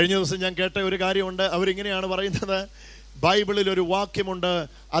 കഴിഞ്ഞ ദിവസം ഞാൻ കേട്ട ഒരു കാര്യമുണ്ട്. അവരിങ്ങനെയാണ് പറയുന്നത്, ബൈബിളിൽ ഒരു വാക്യമുണ്ട്,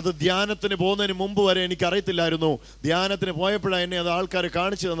 അത് ധ്യാനത്തിന് പോകുന്നതിന് മുമ്പ് വരെ എനിക്കറിയത്തില്ലായിരുന്നു. ധ്യാനത്തിന് പോയപ്പോഴാണ് എന്നെ അത് ആൾക്കാർ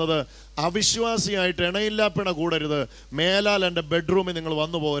കാണിച്ചു തന്നത്. അവിശ്വാസിയായിട്ട് ഇണയില്ലാപ്പിണ കൂടരുത്, മേലാൽ എൻ്റെ ബെഡ്റൂമിൽ നിങ്ങൾ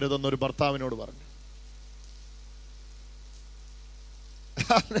വന്നു പോകരുതെന്നൊരു ഭർത്താവിനോട് പറഞ്ഞു.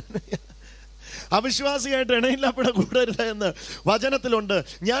 അവിശ്വാസിയായിട്ട് ഇണയില്ലാപ്പിട കൂടരുത് എന്ന് വചനത്തിലുണ്ട്.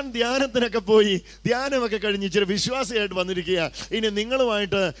 ഞാൻ ധ്യാനത്തിനൊക്കെ പോയി ധ്യാനമൊക്കെ കഴിഞ്ഞ് ഇച്ചിരി വിശ്വാസിയായിട്ട് വന്നിരിക്കുക. ഇനി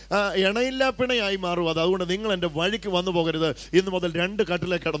നിങ്ങളുമായിട്ട് ഇണയില്ലാപ്പിണയായി മാറും. അതുകൊണ്ട് നിങ്ങൾ എൻ്റെ വഴിക്ക് വന്നു പോകരുത്. ഇന്ന് മുതൽ 2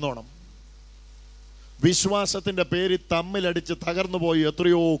 കട്ടിലേക്ക് കിടന്നോണം. വിശ്വാസത്തിന്റെ പേരിൽ തമ്മിലടിച്ച് തകർന്നു പോയി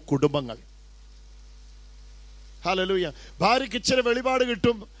എത്രയോ കുടുംബങ്ങൾ. ഹല്ലേലൂയ. ഭാര്യയ്ക്ക് ഇച്ചിരി വെളിപാട്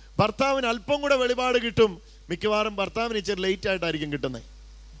കിട്ടും, ഭർത്താവിന് അല്പം കൂടെ വെളിപാട് കിട്ടും. മിക്കവാറും ഭർത്താവിന് ഇച്ചിരി ലേറ്റ് ആയിട്ടായിരിക്കും കിട്ടുന്നത്.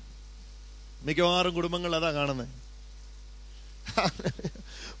 മിക്കവാറും കുടുംബങ്ങൾ അതാ കാണുന്നത്.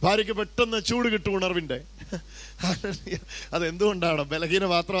 ഭാര്യയ്ക്ക് പെട്ടെന്ന് ചൂട് കിട്ടും ഉണർവിന്റെ. അതെന്തുകൊണ്ടാണോ? ബലഹീന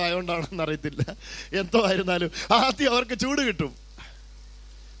പാത്രം ആയതുകൊണ്ടാണോ എന്നറിയത്തില്ല. എന്തോ ആയിരുന്നാലും ആദ്യം അവർക്ക് ചൂട് കിട്ടും.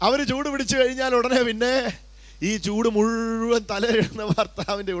 അവര് ചൂട് പിടിച്ചു കഴിഞ്ഞാൽ ഉടനെ പിന്നെ ഈ ചൂട് മുഴുവൻ തലയിടുന്ന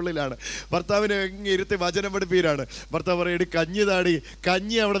ഭർത്താവിന്റെ ഉള്ളിലാണ്. ഭർത്താവിനെ ഇരുത്തി വചനം പഠിപ്പീരാണ്. ഭർത്താവ് പറയും, കഞ്ഞി താടി,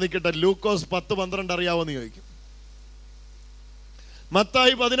 കഞ്ഞി അവിടെ നിൽക്കട്ടെ, ലൂക്കോസ് 10:12 അറിയാവോന്ന് ചോദിക്കും.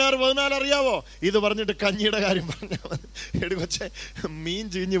 മത്തായി 16:14 അറിയാവോ? ഇത് പറഞ്ഞിട്ട് കഞ്ഞിയുടെ കാര്യം പറഞ്ഞാൽ മതി. എടി കൊച്ചേ, മീൻ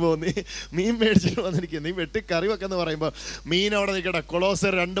ചീഞ്ഞു പോകുന്നു, മീൻ മേടിച്ചിട്ട് വന്നിരിക്കും, നീ വെട്ടി കറി വെക്കെന്ന് പറയുമ്പോൾ മീൻ അവിടെ നിൽക്കട്ടെ,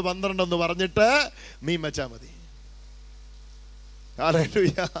 കൊളോസർ 2:12 എന്ന് പറഞ്ഞിട്ട് മീൻ വെച്ചാൽ മതി.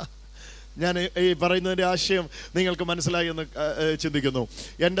 ഹല്ലേലൂയ. ഞാൻ ഈ പറയുന്നതിൻ്റെ ആശയം നിങ്ങൾക്ക് മനസ്സിലായി എന്ന് ചിന്തിക്കുന്നു.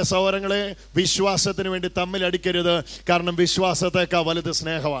 എൻ്റെ സഹോദരങ്ങളെ, വിശ്വാസത്തിന് വേണ്ടി തമ്മിലടിക്കരുത്. കാരണം വിശ്വാസത്തേക്കാൾ വലുത്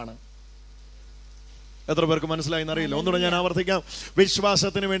സ്നേഹമാണ്. എത്ര പേർക്ക് മനസ്സിലായി എന്നറിയില്ല. ഒന്നുകൂടെ ഞാൻ ആവർത്തിക്കാം.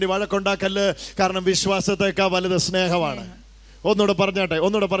 വിശ്വാസത്തിന് വേണ്ടി വഴക്കുണ്ടാക്കല്ല്, കാരണം വിശ്വാസത്തേക്കാൾ വലുത് സ്നേഹമാണ്. ഒന്നുകൂടെ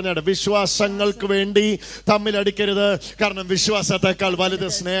പറഞ്ഞാട്ടെ. വിശ്വാസങ്ങൾക്ക് വേണ്ടി തമ്മിലടിക്കരുത്, കാരണം വിശ്വാസത്തേക്കാൾ വലുത്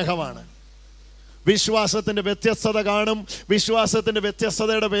സ്നേഹമാണ്. വിശ്വാസത്തിന്റെ വ്യത്യസ്തത കാണും. വിശ്വാസത്തിന്റെ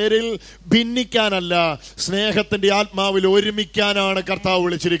വ്യത്യസ്തതയുടെ പേരിൽ ഭിന്നിക്കാനല്ല, സ്നേഹത്തിന്റെ ആത്മാവിൽ ഒരുമിക്കാനാണ് കർത്താവ്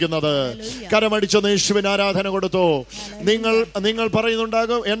വിളിച്ചിരിക്കുന്നത്. കരമടിച്ചൊന്ന് യേശുവിന് ആരാധന കൊടുത്തോ. നിങ്ങൾ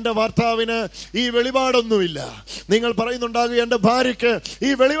പറയുന്നുണ്ടാകും, എൻ്റെ ഭർത്താവിന് ഈ വെളിപാടൊന്നുമില്ല. നിങ്ങൾ പറയുന്നുണ്ടാകും, എൻ്റെ ഭാര്യയ്ക്ക്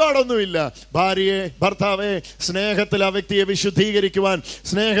ഈ വെളിപാടൊന്നുമില്ല. ഭർത്താവെ, സ്നേഹത്തിൽ ആ വ്യക്തിയെ വിശുദ്ധീകരിക്കുവാൻ,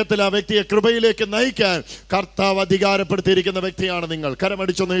 സ്നേഹത്തിൽ ആ വ്യക്തിയെ കൃപയിലേക്ക് നയിക്കാൻ കർത്താവ് അധികാരപ്പെടുത്തിയിരിക്കുന്ന വ്യക്തിയാണ് നിങ്ങൾ.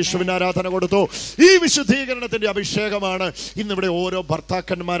 കരമടിച്ചൊന്ന് യേശുവിന് ആരാധന കൊടുത്തോ. ഈ വിശുദ്ധീകരണത്തിന്റെ അഭിഷേകമാണ് ഇന്നിവിടെ ഓരോ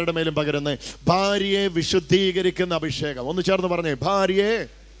ഭർത്താക്കന്മാരുടെ മേലും പകരുന്നത്. ഭാര്യയെ വിശുദ്ധീകരിക്കുന്ന അഭിഷേകം. ഒന്ന് ചേർന്ന് പറഞ്ഞേ, ഭാര്യയെ.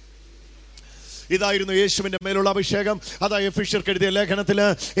 ഇതായിരുന്നു യേശുവിന്റെ മേലുള്ള അഭിഷേകം. അതാ എഫെസ്യർക്ക് എഴുതിയ ലേഖനത്തില്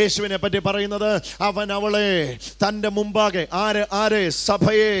യേശുവിനെ പറ്റി പറയുന്നത്. അവൻ അവളെ തന്റെ മുമ്പാകെ, ആരെ?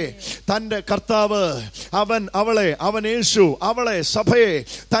 സഭയെ. തന്റെ കർത്താവ് അവൻ യേശു അവളെ, സഭയെ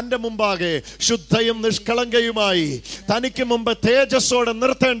തന്റെ മുമ്പാകെ ശുദ്ധയും നിഷ്കളങ്കയുമായി തനിക്ക് മുമ്പ് തേജസ്സോടെ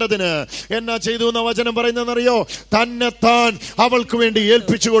നിർത്തേണ്ടതിന് എന്നാ ചെയ്തു എന്ന വചനം പറയുന്നതെന്നറിയോ? തന്നെത്താൻ അവൾക്ക് വേണ്ടി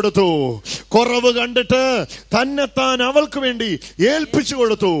ഏൽപ്പിച്ചു കൊടുത്തു. കുറവ് കണ്ടിട്ട് തന്നെത്താൻ അവൾക്ക് വേണ്ടി ഏൽപ്പിച്ചു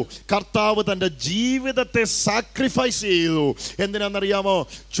കൊടുത്തു. കർത്താവ് തന്റെ ജീവിതത്തെ സാക്രിഫൈസ് ചെയ്തു. എന്തിനാണെന്നറിയാമോ?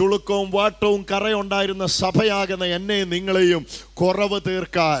 ചുളുക്കവും വാട്ടവും കറയുണ്ടായിരുന്ന സഭയാകുന്ന എന്നെയും നിങ്ങളെയും കുറവ്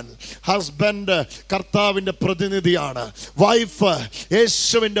തീർക്കാൻ. ഹസ്ബൻഡ് കർത്താവിന്റെ പ്രതിനിധിയാണ്, വൈഫ്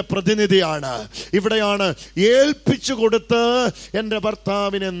യേശുവിന്റെ പ്രതിനിധിയാണ്. ഇവിടെയാണ് ഏൽപ്പിച്ചു കൊടുത്ത് എൻ്റെ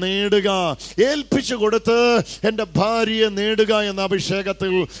ഭർത്താവിനെ നേടുക, ഏൽപ്പിച്ചു കൊടുത്ത് എൻ്റെ ഭാര്യയെ നേടുക എന്ന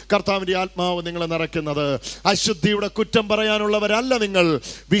അഭിഷേകത്തിൽ കർത്താവിന്റെ ആത്മാവ് നിങ്ങളെ നിറയ്ക്കുന്നത്. അശുദ്ധിയുടെ കുറ്റം പറയാനുള്ളവരല്ല നിങ്ങൾ,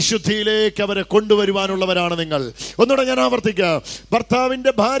 വിശുദ്ധിയിലേക്ക് അവരെ കൊണ്ടുവരുവാനുള്ളവരാണ് നിങ്ങൾ. ഒന്നുകൂടെ ഞാൻ ആവർത്തിക്കാം.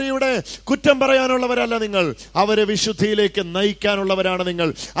 ഭർത്താവിന്റെ ഭാര്യയുടെ കുറ്റം പറയാനുള്ളവരല്ല നിങ്ങൾ, അവരെ വിശുദ്ധിയിലേക്ക് നയിക്കാനുള്ളവരാണ് നിങ്ങൾ.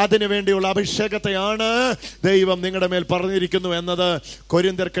 അതിനു വേണ്ടിയുള്ള അഭിഷേകത്തെയാണ് ദൈവം നിങ്ങളുടെ മേൽ പറഞ്ഞിരിക്കുന്നു എന്നത്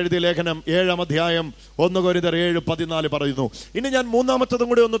കൊരിന്ത്യർക്ക് എഴുതിയ ലേഖനം 7-ാം അധ്യായം 1 കൊരിന്ത്യർ 7:14 പറയുന്നു. ഇനി ഞാൻ മൂന്നാമത്തതും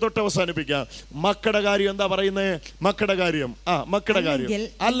കൂടി ഒന്ന് തൊട്ട് അവസാനിപ്പിക്കാം. മക്കളുടെ കാര്യം എന്താ പറയുന്നത്? മക്കളുടെ കാര്യം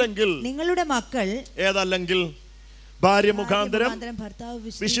അല്ലെങ്കിൽ നിങ്ങളുടെ മക്കൾ ഏതല്ലെങ്കിൽ ഭാര്യ മുഖാന്തരം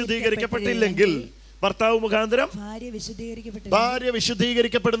വിശുദ്ധീകരിക്കപ്പെട്ടില്ലെങ്കിൽ, ഭർത്താവ് മുഖാന്തരം ഭാര്യ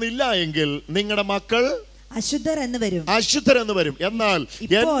വിശുദ്ധീകരിക്കപ്പെടുന്നില്ല എങ്കിൽ നിങ്ങളുടെ മക്കൾ അശുദ്ധർ എന്ന് വരും. എന്നാൽ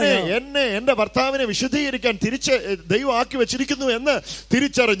എന്നെ എന്റെ ഭർത്താവിനെ വിശുദ്ധീകരിക്കാൻ ദൈവം ആക്കി വെച്ചിരിക്കുന്നു എന്ന്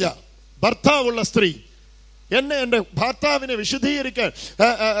തിരിച്ചറിഞ്ഞ ഭർത്താവുള്ള സ്ത്രീ, എന്നെ എൻ്റെ ഭർത്താവിനെ വിശുദ്ധീകരിക്കാൻ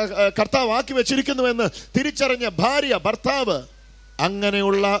കർത്താവ് ആക്കി വെച്ചിരിക്കുന്നു എന്ന് തിരിച്ചറിഞ്ഞ ഭാര്യ, ഭർത്താവ്,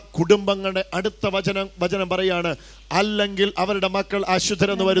 അങ്ങനെയുള്ള കുടുംബങ്ങളുടെ അടുത്ത വചനം പറയാണ്, അല്ലെങ്കിൽ അവരുടെ മക്കൾ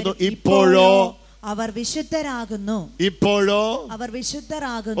അശുദ്ധരെന്ന് വരുന്നു. ഇപ്പോഴോ അവർ വിശുദ്ധരാകുന്നു.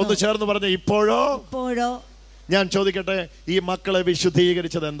 ഒന്ന് ചേർന്ന് പറഞ്ഞ, ഇപ്പോഴോ. ഞാൻ ചോദിക്കട്ടെ, ഈ മക്കളെ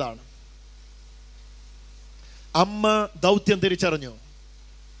വിശുദ്ധീകരിച്ചത് എന്താണ്? അമ്മ ദൗത്യം തിരിച്ചറിഞ്ഞു,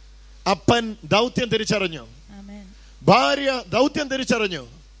 അപ്പൻ ദൗത്യം തിരിച്ചറിഞ്ഞു, ഭാര്യ ദൗത്യം തിരിച്ചറിഞ്ഞു,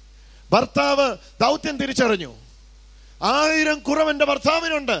 ഭർത്താവ് ദൗത്യം തിരിച്ചറിഞ്ഞു. 1000 കുറവ് എൻ്റെ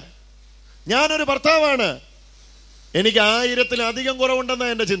ഭർത്താവിനുണ്ട്. ഞാനൊരു ഭർത്താവാണ്, എനിക്ക് 1000-ലധികം കുറവുണ്ടെന്ന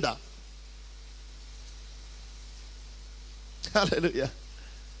എൻ്റെ ചിന്ത. ഹല്ലേലൂയ.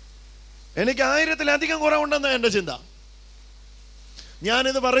 എനിക്ക് 1000-ലധികം കുറവുണ്ടെന്ന എൻ്റെ ചിന്ത.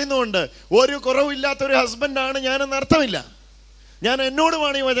 ഞാനിത് പറയുന്നുണ്ട്, ഒരു കുറവില്ലാത്തൊരു ഹസ്ബൻഡാണ് ഞാനെന്ന് അർത്ഥമില്ല. ഞാൻ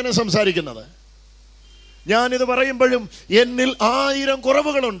എന്നോടുമാണ് ഈ വചനം സംസാരിക്കുന്നത്. ഞാനിത് പറയുമ്പോഴും എന്നിൽ 1000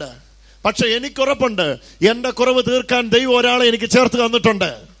 കുറവുകളുണ്ട്. പക്ഷെ എനിക്കുറപ്പുണ്ട്, എൻ്റെ കുറവ് തീർക്കാൻ ദൈവം ഒരാളെ എനിക്ക് ചേർത്ത്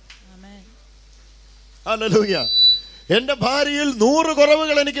തന്നിട്ടുണ്ട്. ഹല്ലേലൂയ. എൻ്റെ ഭാര്യയിൽ 100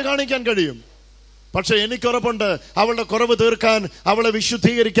 കുറവുകൾ എനിക്ക് കാണിക്കാൻ കഴിയും. പക്ഷെ എനിക്കുറപ്പുണ്ട്, അവളുടെ കുറവ് തീർക്കാൻ, അവളെ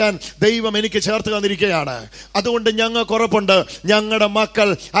വിശുദ്ധീകരിക്കാൻ ദൈവം എനിക്ക് ചേർത്ത് തന്നിരിക്കുകയാണ്. അതുകൊണ്ട് ഞങ്ങൾക്ക് ഉറപ്പുണ്ട്, ഞങ്ങളുടെ മക്കൾ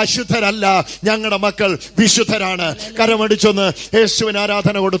അശുദ്ധരല്ല, ഞങ്ങളുടെ മക്കൾ വിശുദ്ധരാണ്. കരമടിച്ചൊന്ന് യേശുവിന്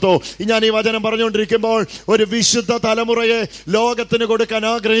ആരാധന കൊടുത്തു. ഞാൻ ഈ വചനം പറഞ്ഞുകൊണ്ടിരിക്കുമ്പോൾ ഒരു വിശുദ്ധ തലമുറയെ ലോകത്തിന് കൊടുക്കാൻ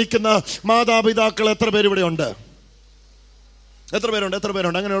ആഗ്രഹിക്കുന്ന മാതാപിതാക്കൾ എത്ര പേര് ഇവിടെ ഉണ്ട്? എത്ര പേരുണ്ട്?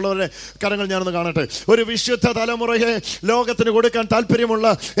 അങ്ങനെയുള്ളവരുടെ കരങ്ങൾ ഞാനൊന്ന് കാണട്ടെ. ഒരു വിശുദ്ധ തലമുറയെ ലോകത്തിന് കൊടുക്കാൻ താല്പര്യമുള്ള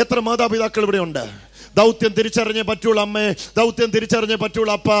എത്ര മാതാപിതാക്കൾ ഇവിടെ ഉണ്ട്? ദൗത്യം തിരിച്ചറിഞ്ഞേ പറ്റുള്ളൂ അമ്മേ, ദൗത്യം തിരിച്ചറിഞ്ഞേ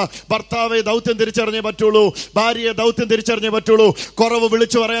പറ്റുള്ളൂ അപ്പ, ഭർത്താവെ ദൗത്യം തിരിച്ചറിഞ്ഞേ പറ്റുള്ളൂ, ഭാര്യയെ ദൗത്യം തിരിച്ചറിഞ്ഞേ പറ്റുള്ളൂ. കുറവ്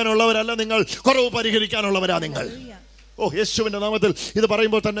വിളിച്ചു പറയാനുള്ളവരല്ല നിങ്ങൾ, കുറവ് പരിഹരിക്കാനുള്ളവരാ നിങ്ങൾ. ഓ, യേശുവിന്റെ നാമത്തിൽ ഇത്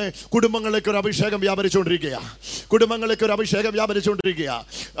പറയുമ്പോൾ തന്നെ കുടുംബങ്ങളിലേക്ക് ഒരു അഭിഷേകം വ്യാപരിച്ചുകൊണ്ടിരിക്കുക.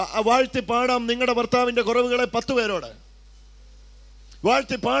 വാഴ്ത്തി പാടാം നിങ്ങളുടെ ഭർത്താവിന്റെ കുറവുകളെ 10 പേരോട്.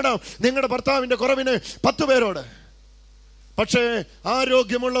 വാഴ്ത്തി പാടാം നിങ്ങളുടെ ഭർത്താവിന്റെ കുറവിന് 10 പേരോട്. പക്ഷേ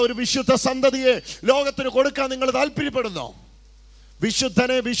ആരോഗ്യമുള്ള ഒരു വിശുദ്ധ സന്തതിയെ ലോകത്തിന് കൊടുക്കാൻ നിങ്ങൾ താല്പര്യപ്പെടുന്നോ?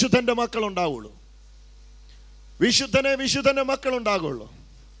 വിശുദ്ധന്റെ മക്കളുണ്ടാവുള്ളൂ. വിശുദ്ധന്റെ മക്കളുണ്ടാകുള്ളൂ.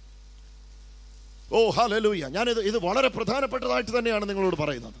 ഓ ഹല്ലേലൂയ. ഇത് വളരെ പ്രധാനപ്പെട്ടതായിട്ട് തന്നെയാണ് നിങ്ങളോട്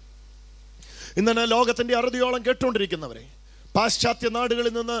പറയുന്നത്. ഇന്ന് ലോകത്തിന്റെ അറുതിയോളം കേട്ടുകൊണ്ടിരിക്കുന്നവരെ, പാശ്ചാത്യ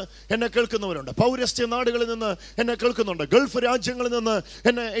നാടുകളിൽ നിന്ന് എന്നെ കേൾക്കുന്നവരുണ്ട്, പൗരസ്ത്യ നാടുകളിൽ നിന്ന് എന്നെ കേൾക്കുന്നുണ്ട്, ഗൾഫ് രാജ്യങ്ങളിൽ നിന്ന്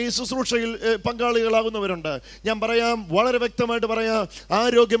എന്നെ ഈ ശുശ്രൂഷയിൽ പങ്കാളികളാകുന്നവരുണ്ട്. ഞാൻ പറയാം, വളരെ വ്യക്തമായിട്ട് പറയാം,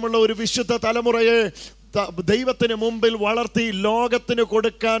 ആരോഗ്യമുള്ള ഒരു വിശുദ്ധ തലമുറയെ ദൈവത്തിന് മുമ്പിൽ വളർത്തി ലോകത്തിന്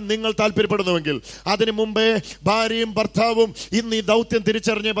കൊടുക്കാൻ നിങ്ങൾ താല്പര്യപ്പെടുന്നുവെങ്കിൽ അതിനു മുമ്പേ ഭാര്യയും ഭർത്താവും ഇന്ന് ഈ ദൗത്യം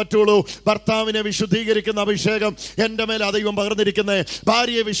തിരിച്ചറിഞ്ഞേ പറ്റുള്ളൂ. ഭർത്താവിനെ വിശുദ്ധീകരിക്കുന്ന അഭിഷേകം എൻ്റെ മേലെ ദൈവം പകർന്നിരിക്കുന്നത്,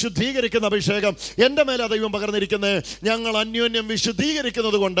 ഭാര്യയെ വിശുദ്ധീകരിക്കുന്ന അഭിഷേകം എൻ്റെ മേലെ ദൈവം പകർന്നിരിക്കുന്നത്. ഞങ്ങൾ അന്യോന്യം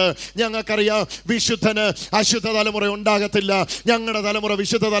വിശുദ്ധീകരിക്കുന്നത് കൊണ്ട് ഞങ്ങൾക്കറിയാം വിശുദ്ധന് അശുദ്ധ തലമുറ ഉണ്ടാകത്തില്ല. ഞങ്ങളുടെ തലമുറ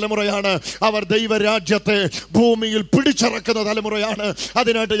വിശുദ്ധ തലമുറയാണ്. അവർ ദൈവരാജ്യത്തെ ഭൂമിയിൽ പിടിച്ചിറക്കുന്ന തലമുറയാണ്.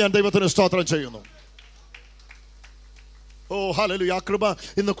 അതിനായിട്ട് ഞാൻ ദൈവത്തിന് സ്തോത്രം ചെയ്യുന്നു. ഓ ഹല്ലേലൂയ. ആ കൃപ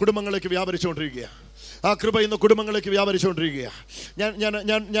ഇന്ന് കുടുംബങ്ങളിലേക്ക് വ്യാപരിച്ചുകൊണ്ടിരിക്കുക.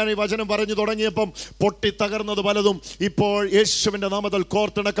 ഞാൻ ഈ വചനം പറഞ്ഞു തുടങ്ങിയപ്പം പൊട്ടി തകർന്നത് പലതും ഇപ്പോൾ യേശുവിൻ്റെ നാമത്തിൽ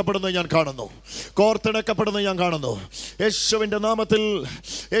കോർത്തിണക്കപ്പെടുന്നത് ഞാൻ കാണുന്നു. യേശുവിൻ്റെ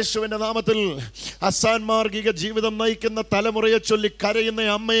നാമത്തിൽ അസാൻമാർഗിക ജീവിതം നയിക്കുന്ന തലമുറയെ ചൊല്ലി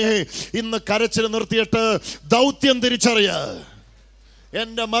കരയുന്ന അമ്മയെ ഇന്ന് കരച്ചിൽ നിർത്തിയിട്ട് ദൗത്യം തിരിച്ചറിയ.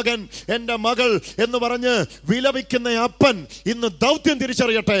 എൻ്റെ മകൻ, എൻ്റെ മകൾ എന്ന് പറഞ്ഞ് വിലപിക്കുന്ന അപ്പൻ ഇന്ന് ദൗത്യം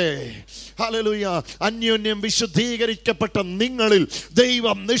തിരിച്ചറിയട്ടെ. ഹല്ലേലൂയ. അന്യോന്യം വിശുദ്ധീകരിക്കപ്പെട്ട നിങ്ങളിൽ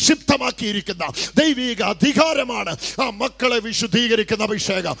ദൈവം നിക്ഷിപ്തമാക്കിയിരിക്കുന്ന ദൈവിക അധികാരമാണ് ആ മക്കളെ വിശുദ്ധീകരിക്കുന്ന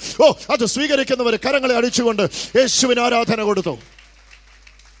അഭിഷേകം. ഓ, അത് സ്വീകരിക്കുന്നവർ കരങ്ങളെ അടിച്ചുകൊണ്ട് യേശുവിന് ആരാധന കൊടുത്തു.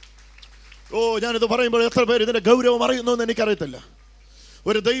 ഓ, ഞാനിത് പറയുമ്പോൾ എത്ര പേര് ഇതിന്റെ ഗൗരവം അറിയുന്നു എന്ന് എനിക്കറിയത്തില്ല.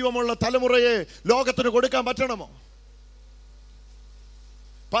 ഒരു ദൈവമുള്ള തലമുറയെ ലോകത്തിന് കൊടുക്കാൻ പറ്റണമോ?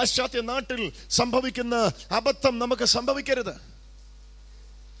 പാശ്ചാത്യ നാട്ടിൽ സംഭവിക്കുന്ന അബദ്ധം നമുക്ക് സംഭവിക്കരുത്,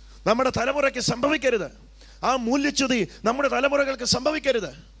 നമ്മുടെ തലമുറയ്ക്ക് സംഭവിക്കരുത്. ആ മൂല്യച്യുതി നമ്മുടെ തലമുറകൾക്ക്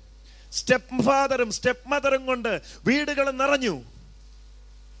സംഭവിക്കരുത്. സ്റ്റെപ്പ് ഫാദറും സ്റ്റെപ്പ് മദറും കൊണ്ട് വീടുകൾ നിറഞ്ഞു.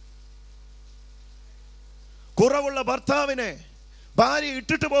 കുറവുള്ള ഭർത്താവിനെ ഭാര്യ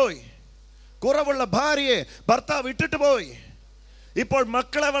ഇട്ടിട്ട് പോയി, കുറവുള്ള ഭാര്യയെ ഭർത്താവ് ഇട്ടിട്ട് പോയി. ഇപ്പോൾ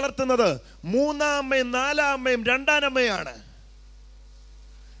മക്കളെ വളർത്തുന്നത് 3-ാം അമ്മയും 4-ാം അമ്മയും 2-ാം അമ്മയാണ്.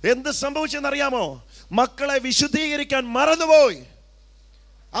 എന്ത് സംഭവിച്ചെന്നറിയാമോ? മക്കളെ വിശുദ്ധീകരിക്കാൻ മറന്നുപോയി.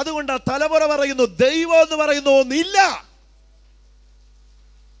 അതുകൊണ്ട് ആ തലമുറ പറയുന്നു ദൈവം എന്ന് പറയുന്നു ഒന്നില്ല.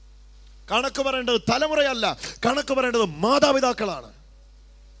 കണക്ക് പറയേണ്ടത് തലമുറയല്ല, കണക്ക് പറയേണ്ടത് മാതാപിതാക്കളാണ്.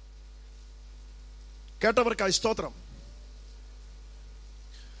 കേട്ടവർക്കായി സ്തോത്രം.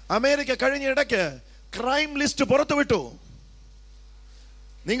 അമേരിക്ക കഴിഞ്ഞ ഇടയ്ക്ക് ക്രൈം ലിസ്റ്റ് പുറത്തുവിട്ടു.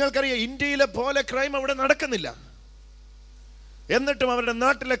 നിങ്ങൾക്കറിയാം, ഇന്ത്യയിലെ പോലെ ക്രൈം അവിടെ നടക്കുന്നില്ല. എന്നിട്ടും അവരുടെ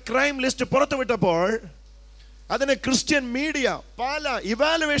നാട്ടിലെ ക്രൈം ലിസ്റ്റ് പുറത്തുവിട്ടപ്പോൾ അതിനെ ക്രിസ്ത്യൻ മീഡിയ പല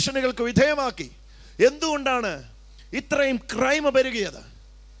ഇവാലുവേഷനുകൾക്ക് വിധേയമാക്കി. എന്തുകൊണ്ടാണ് ഇത്രയും ക്രൈം പെരുകിയത്?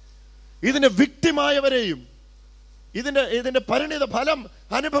 ഇതിന് വിക്ടിമായവരെയും ഇതിന്റെ പരിണിത ഫലം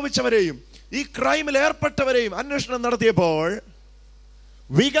അനുഭവിച്ചവരെയും ഈ ക്രൈമിൽ ഏർപ്പെട്ടവരെയും അന്വേഷണം നടത്തിയപ്പോൾ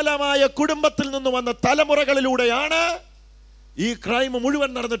വികലമായ കുടുംബത്തിൽ നിന്ന് വന്ന തലമുറകളിലൂടെയാണ് ഈ ക്രൈം മുഴുവൻ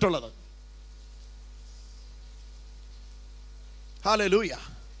നടന്നിട്ടുള്ളത്. ഹല്ലേലൂയ.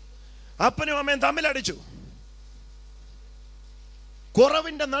 അപ്പനും അമ്മയും തമ്മിലടിച്ചു.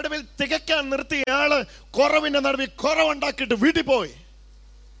 കുറവിന്റെ നടുവിൽ തികയ്ക്കാൻ നിർത്തിയ ആള് കുറവിന്റെ നടുവിൽ കുറവുണ്ടാക്കിയിട്ട് വീട്ടിൽ പോയി.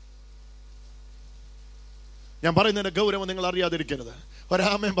 ഞാൻ പറയുന്നതിന്റെ ഗൗരവം നിങ്ങൾ അറിയാതിരിക്കരുത്.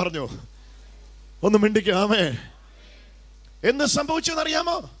 ഒരാമേൻ പറഞ്ഞു, ഒന്ന് മിണ്ടിക്കും. ആമേ. എന്ത്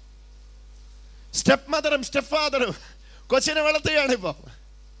സംഭവിച്ചെന്നറിയാമോ? സ്റ്റെപ്പ് മദറും സ്റ്റെപ്പ് ഫാദറും കൊച്ചിനെ വളർത്തുകയാണ്. ഇപ്പൊ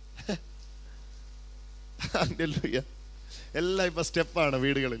ഹല്ലേലൂയ. എല്ലാം ഇപ്പൊ സ്റ്റെപ്പാണ്,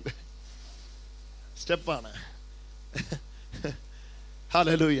 വീടുകളിൽ സ്റ്റെപ്പാണ്.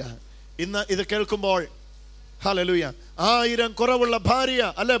 ഹല്ലേലൂയ. ഇന്ന് ഇത് കേൾക്കുമ്പോൾ ഹല്ലേലൂയ, 1000 കുറവുള്ള ഭാര്യ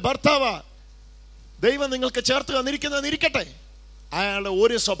അല്ലെ ഭർത്താവ് ദൈവം നിങ്ങൾക്ക് ചേർത്ത് തന്നിരിക്കുന്നതെന്നിരിക്കട്ടെ, അയാളുടെ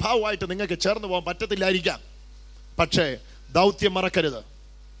ഒരു സ്വഭാവമായിട്ട് നിങ്ങൾക്ക് ചേർന്ന് പോകാൻ പറ്റത്തില്ലായിരിക്കാം. പക്ഷേ ദൗത്യം മറക്കരുത്,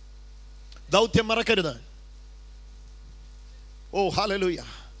 ദൗത്യം മറക്കരുത്. Oh hallelujah.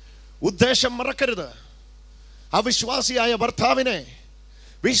 ഉദ്ദേശം മറക്കരുത്. അവിശ്വാസിയായ ഭർത്താവിനെ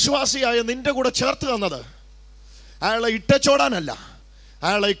വിശ്വാസിയായ നിന്റെ കൂടെ ചേർത്ത് തന്നത് അയാളെ ഇട്ടച്ചോടാനല്ല,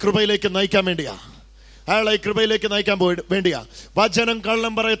 അയാളെ ഈ കൃപയിലേക്ക് നയിക്കാൻ വേണ്ടിയാ, അയാളെ ഈ കൃപയിലേക്ക് നയിക്കാൻ വേണ്ടിയാ. വചനം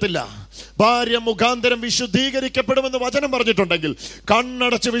കള്ളം പറയത്തില്ല. ഭാര്യ മുഖാന്തരം വിശുദ്ധീകരിക്കപ്പെടുമെന്ന് വചനം പറഞ്ഞിട്ടുണ്ടെങ്കിൽ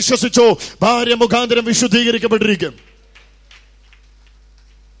കണ്ണടച്ച് വിശ്വസിച്ചോ, ഭാര്യ മുഖാന്തരം വിശുദ്ധീകരിക്കപ്പെട്ടിരിക്കും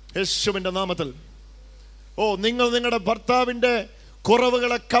യേശുവിന്റെ നാമത്തിൽ. ഓ, നിങ്ങൾ നിങ്ങളുടെ ഭർത്താവിന്റെ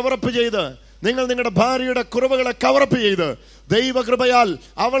കുറവുകളെ കവറപ്പ് ചെയ്ത്, നിങ്ങൾ നിങ്ങളുടെ ഭാര്യയുടെ കുറവുകളെ കവറപ്പ് ചെയ്ത് ദൈവകൃപയാൽ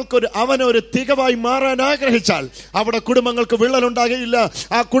അവനൊരു തികവായി മാറാൻ ആഗ്രഹിച്ചാൽ അവിടെ കുടുംബങ്ങൾക്ക് വിള്ളലുണ്ടാകുകയില്ല.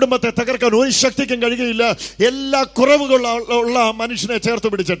 ആ കുടുംബത്തെ തകർക്കാൻ ഒരു ശക്തിക്കും കഴിയുകയില്ല. എല്ലാ കുറവുകളുള്ള മനുഷ്യനെ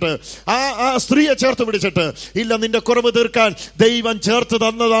ചേർത്ത് പിടിച്ചിട്ട്, ആ സ്ത്രീയെ ചേർത്ത് പിടിച്ചിട്ട്, ഇല്ല നിന്റെ കുറവ് തീർക്കാൻ ദൈവം ചേർത്ത്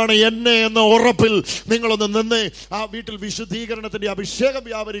തന്നതാണ് എന്നെ എന്ന ഉറപ്പിൽ നിങ്ങളൊന്ന് നിന്ന് ആ വീട്ടിൽ വിശുദ്ധീകരണത്തിന്റെ അഭിഷേകം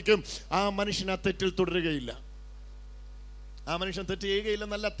വ്യാപരിക്കും. ആ മനുഷ്യൻ ആ തെറ്റിൽ തുടരുകയില്ല. ആ മനുഷ്യൻ തെറ്റ് ചെയ്യുകയില്ല,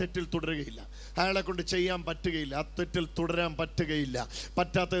 നല്ല തെറ്റിൽ തുടരുകയില്ല. അയാളെ കൊണ്ട് ചെയ്യാൻ പറ്റുകയില്ല, ആ തെറ്റിൽ തുടരാൻ പറ്റുകയില്ല.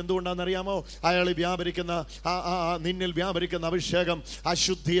 പറ്റാത്ത എന്തുകൊണ്ടാണെന്നറിയാമോ? അയാൾ വ്യാപരിക്കുന്ന നിന്നിൽ വ്യാപരിക്കുന്ന അഭിഷേകം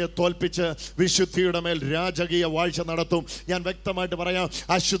അശുദ്ധിയെ തോൽപ്പിച്ച് വിശുദ്ധിയുടെ മേൽ രാജകീയ വാഴ്ച നടത്തും. ഞാൻ വ്യക്തമായിട്ട് പറയാം,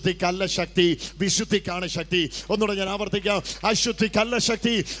 അശുദ്ധിക്കല്ല ശക്തി, വിശുദ്ധിക്കാണ് ശക്തി. ഒന്നുകൂടെ ഞാൻ ആവർത്തിക്കാം, അശുദ്ധിക്കല്ല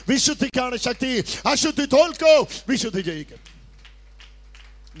ശക്തി, വിശുദ്ധിക്കാണ് ശക്തി. അശുദ്ധി തോൽക്കോ, വിശുദ്ധി ജയിക്കും.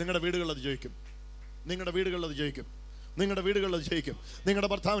 നിങ്ങളുടെ വീടുകളിൽ ജയിക്കും, നിങ്ങളുടെ വീടുകളിൽ ജയിക്കും, നിങ്ങളുടെ വീടുകളിൽ ജയിക്കും. നിങ്ങളുടെ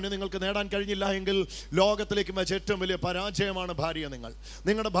ഭർത്താവിനെ നിങ്ങൾക്ക് നേടാൻ കഴിഞ്ഞില്ല എങ്കിൽ ലോകത്തിലേക്ക് വെച്ച് ഏറ്റവും വലിയ പരാജയമാണ് ഭാര്യ.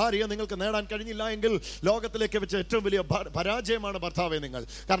 നിങ്ങളുടെ ഭാര്യയെ നിങ്ങൾക്ക് നേടാൻ കഴിഞ്ഞില്ല എങ്കിൽ ലോകത്തിലേക്ക് വെച്ച് ഏറ്റവും വലിയ പരാജയമാണ് ഭർത്താവെ നിങ്ങൾ.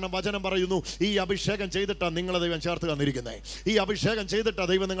 കാരണം വചനം പറയുന്നു, ഈ അഭിഷേകം ചെയ്തിട്ടാണ് നിങ്ങളെ ദൈവം ചേർത്ത് തന്നിരിക്കുന്നത്. ഈ അഭിഷേകം ചെയ്തിട്ടാണ്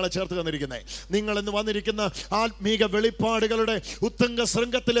ദൈവം നിങ്ങളെ ചേർത്ത് തന്നിരിക്കുന്നത്. നിങ്ങൾ ഇന്ന് വന്നിരിക്കുന്ന ആത്മീക വെളിപ്പാടുകളുടെ ഉത്തംഗ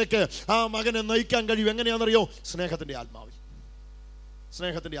ശൃംഗത്തിലേക്ക് ആ മകനെ നയിക്കാൻ കഴിയും. എങ്ങനെയാണെന്നറിയോ? സ്നേഹത്തിന്റെ ആത്മാവിൽ,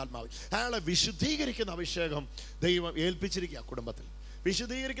 സ്നേഹത്തിന്റെ ആത്മാവിൽ. അയാളെ വിശുദ്ധീകരിക്കുന്ന അഭിഷേകം ദൈവം ഏൽപ്പിച്ചിരിക്കുക കുടുംബത്തിൽ.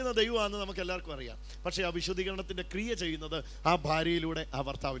 വിശുദ്ധീകരിക്കുന്ന ദൈവമാണെന്ന് നമുക്ക് എല്ലാവർക്കും അറിയാം. പക്ഷേ ആ വിശുദ്ധീകരണത്തിന്റെ ക്രിയ ചെയ്യുന്നത് ആ ഭാര്യയിലൂടെ, ആ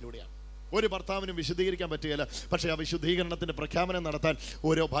ഭർത്താവിലൂടെയാണ്. ഒരു ഭർത്താവിനും വിശുദ്ധീകരിക്കാൻ പറ്റുകയില്ല, പക്ഷേ ആ വിശുദ്ധീകരണത്തിന്റെ പ്രഖ്യാപനം നടത്താൻ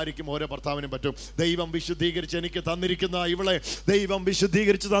ഓരോ ഭാര്യയ്ക്കും ഓരോ ഭർത്താവിനും പറ്റും. ദൈവം വിശുദ്ധീകരിച്ച് എനിക്ക് തന്നിരിക്കുന്ന ഇവളെ, ദൈവം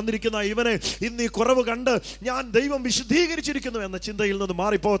വിശുദ്ധീകരിച്ച് തന്നിരിക്കുന്ന ഇവനെ ഇന്ന് ഈ കുറവ് കണ്ട് ഞാൻ ദൈവം വിശുദ്ധീകരിച്ചിരിക്കുന്നു എന്ന ചിന്തയിൽ നിന്ന്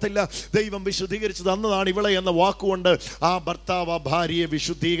മാറിപ്പോകത്തില്ല. ദൈവം വിശുദ്ധീകരിച്ച് തന്നതാണ് ഇവളെ എന്ന വാക്കുകൊണ്ട് ആ ഭർത്താവ് ആ ഭാര്യയെ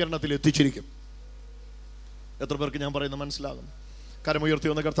വിശുദ്ധീകരണത്തിൽ എത്തിച്ചിരിക്കും. എത്ര പേർക്ക് ഞാൻ പറയുന്നത് മനസ്സിലാകും? കരമുയർത്തി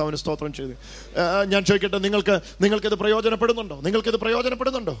വന്ന കർത്താവിന് സ്തോത്രം ചെയ്ത് ഞാൻ ചോദിക്കട്ടെ, നിങ്ങൾക്കിത് പ്രയോജനപ്പെടുന്നുണ്ടോ? നിങ്ങൾക്കിത്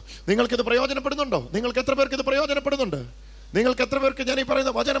പ്രയോജനപ്പെടുന്നുണ്ടോ? നിങ്ങൾക്കിത് പ്രയോജനപ്പെടുന്നുണ്ടോ? നിങ്ങൾക്ക് എത്ര പേർക്ക് ഇത് പ്രയോജനപ്പെടുന്നുണ്ട്? നിങ്ങൾക്ക് എത്ര പേർക്ക് ഞാൻ ഈ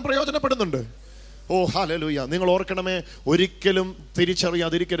പറയുന്ന വചനം പ്രയോജനപ്പെടുന്നുണ്ട്? ഓ ഹല്ലേലൂയ. നിങ്ങൾ ഓർക്കണമേ, ഒരിക്കലും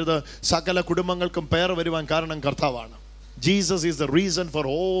തിരിച്ചറിയാതിരിക്കരുത്, സകല കുടുംബങ്ങൾക്കും പേർ വരുവാൻ കാരണം കർത്താവാണ്. Jesus is the reason for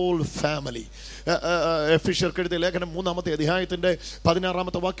all family. എഫെസ്യർക്ക് എഴുതിയ ലേഖനം 3-ാമത്തെ അധ്യായത്തിന്റെ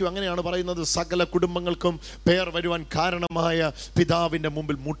 16-ാമത്തെ വാക്യം അങ്ങനെയാണ് പറയുന്നത്, സകല കുടുംബങ്ങൾക്കും പേർ വരുവാൻ കാരണമായ പിതാവിന്റെ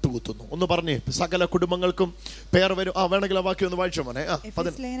മുമ്പിൽ മുട്ടുകുത്തുന്നു. ഒന്ന് പറഞ്ഞേ, സകല കുടുംബങ്ങൾക്കും പേർ വരും. വേണമെങ്കിൽ ആ വാക്യം ഒന്ന് വായിച്ചോ മോനെ.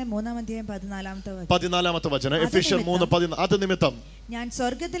 14-ാമത്തെ വചനം, എഫെസ്യർ 3:14. അത് നിമിത്തം ഞാൻ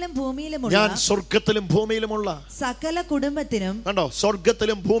സ്വർഗ്ഗത്തിലും ഭൂമിയിലുമുള്ള സകല കുടുംബത്തിനും, കണ്ടോ,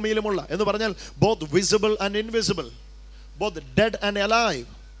 സ്വർഗ്ഗത്തിലും ഭൂമിയിലുമുള്ള എന്ന് പറഞ്ഞാൽ both visible and invisible, both dead and alive,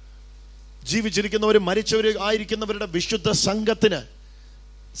 ജീവിച്ചിരിക്കുന്നവരും മരിച്ചവരും ആയിരിക്കുന്നവരുടെ വിശുദ്ധ സംഘത്തിന്,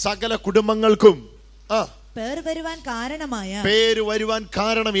 സകല കുടുംബങ്ങൾക്കും പേര് വരുവാൻ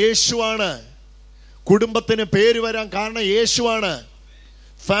കാരണം യേശുവാണ്. കുടുംബത്തിന് പേര് വരാൻ കാരണം യേശുവാണ്.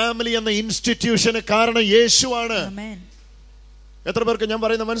 ഫാമിലി എന്ന ഇൻസ്റ്റിറ്റ്യൂഷന് കാരണം യേശുവാണ്. എത്ര പേർക്ക് ഞാൻ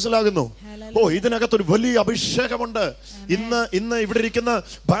പറയുന്നത് മനസ്സിലാകുന്നു? ഓ, ഇതിനകത്തൊരു വലിയ അഭിഷേകമുണ്ട്. ഇന്ന് ഇവിടെ ഇരിക്കുന്ന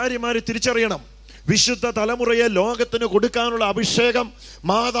ഭാര്യമാര് തിരിച്ചറിയണം, വിശുദ്ധ തലമുറയെ ലോകത്തിന് കൊടുക്കാനുള്ള അഭിഷേകം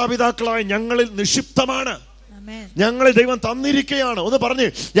മാതാപിതാക്കളായ ഞങ്ങളിൽ നിക്ഷിപ്തമാണ്. ഞങ്ങളെ ദൈവം തന്നിരിക്കുകയാണ്. ഒന്ന് പറഞ്ഞ്,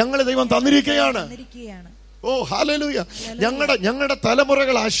 ഞങ്ങളെ ദൈവം തന്നിരിക്കുകയാണ്. ഓ ഹല്ലേലൂയ. ഞങ്ങളുടെ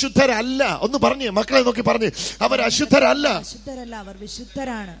തലമുറകൾ അശുദ്ധരല്ല. ഒന്ന് പറഞ്ഞ്, മക്കളെ നോക്കി പറഞ്ഞ്, അവർ അശുദ്ധരല്ല, അവർ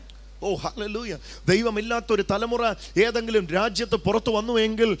വിശുദ്ധരാണ്. ഓ ഹല്ലേലൂയ. ദൈവമില്ലാത്തൊരു തലമുറ ഏതെങ്കിലും രാജ്യത്ത് പുറത്തു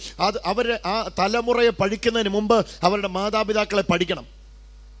വന്നുവെങ്കിൽ അത് അവരെ ആ തലമുറയെ പഠിക്കുന്നതിന് മുമ്പ് അവരുടെ മാതാപിതാക്കളെ പഠിക്കണം.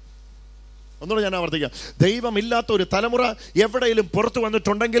 ഒന്നുകൂടെ ഞാൻ ആവർത്തിക്കാം, ദൈവമില്ലാത്ത ഒരു തലമുറ എവിടെയെങ്കിലും പുറത്തു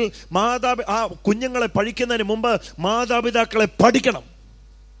വന്നിട്ടുണ്ടെങ്കിൽ ആ കുഞ്ഞുങ്ങളെ പഠിക്കുന്നതിന് മുമ്പ് മാതാപിതാക്കളെ പഠിക്കണം.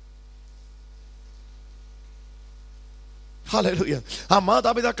 ഹല്ലേലൂയ. ആ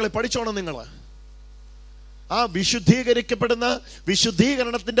മാതാപിതാക്കളെ പഠിച്ചോണം നിങ്ങൾ. ആ വിശുദ്ധീകരിക്കപ്പെടുന്ന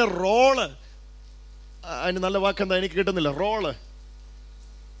വിശുദ്ധീകരണത്തിന്റെ റോള്, അതിന് നല്ല വാക്കെന്താ എനിക്ക് കിട്ടുന്നില്ല, റോള്,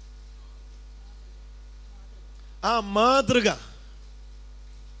 ആ മാതൃക,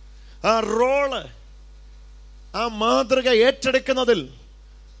 ആ റോള്, ആ മാതൃക ഏറ്റെടുക്കുന്നതിൽ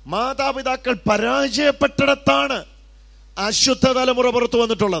മാതാപിതാക്കൾ പരാജയപ്പെട്ടിടത്താണ് അശുദ്ധ തലമുറ പുറത്തു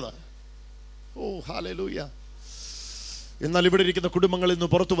വന്നിട്ടുള്ളത്. ഓ ഹല്ലേലൂയ. എന്നാൽ ഇവിടെ ഇരിക്കുന്ന കുടുംബങ്ങളിൽ നിന്ന്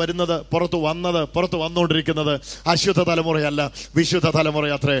പുറത്തു വന്നുകൊണ്ടിരിക്കുന്നത് അശുദ്ധ തലമുറയല്ല, വിശുദ്ധ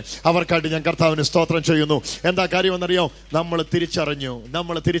തലമുറയത്രേ. അവർക്കായിട്ട് ഞാൻ കർത്താവിന് സ്തോത്രം ചെയ്യുന്നു. എന്താ കാര്യമെന്നറിയോ? നമ്മൾ തിരിച്ചറിഞ്ഞു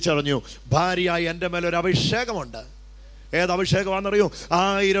ഭാര്യയായി എൻ്റെ മേലൊരു അഭിഷേകമുണ്ട്. ഏത് അഭിഷേകമാണെന്നറിയോ?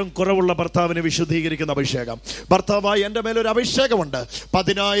 1000 കുറവുള്ള ഭർത്താവിനെ വിശുദ്ധീകരിക്കുന്ന അഭിഷേകം. ഭർത്താവായി എൻ്റെ മേലൊരു അഭിഷേകമുണ്ട്.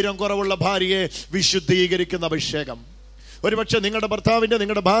 10,000 കുറവുള്ള ഭാര്യയെ വിശുദ്ധീകരിക്കുന്ന അഭിഷേകം. ഒരുപക്ഷെ നിങ്ങളുടെ ഭർത്താവിൻ്റെ,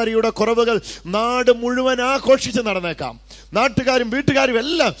 നിങ്ങളുടെ ഭാര്യയുടെ കുറവുകൾ നാട് മുഴുവൻ ആഘോഷിച്ച് നടന്നേക്കാം. നാട്ടുകാരും വീട്ടുകാരും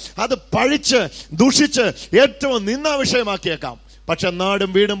എല്ലാം അത് പഴിച്ച് ദൂഷിച്ച് ഏറ്റവും നിന്നാ വിഷയമാക്കിയേക്കാം. പക്ഷെ നാടും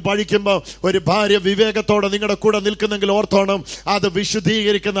വീടും പഴിക്കുമ്പോൾ ഒരു ഭാര്യ വിവേകത്തോടെ നിങ്ങളുടെ കൂടെ നിൽക്കുന്നെങ്കിൽ ഓർത്തോണം, അത്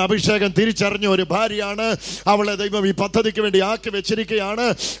വിശുദ്ധീകരിക്കുന്ന അഭിഷേകം തിരിച്ചറിഞ്ഞ ഒരു ഭാര്യയാണ്. അവളെ ദൈവം ഈ പദ്ധതിക്ക് വേണ്ടി ആക്കി വെച്ചിരിക്കുകയാണ്.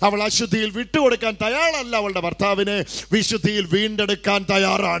 അവൾ അശുദ്ധിയിൽ വിട്ടുകൊടുക്കാൻ തയ്യാറല്ല, അവളുടെ ഭർത്താവിനെ വിശുദ്ധിയിൽ വീണ്ടെടുക്കാൻ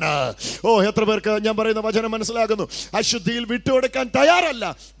തയ്യാറാണ്. ഓ, എത്ര പേർക്ക് ഞാൻ പറയുന്ന വചനം മനസ്സിലാകുന്നു? അശുദ്ധിയിൽ വിട്ടുകൊടുക്കാൻ തയ്യാറല്ല,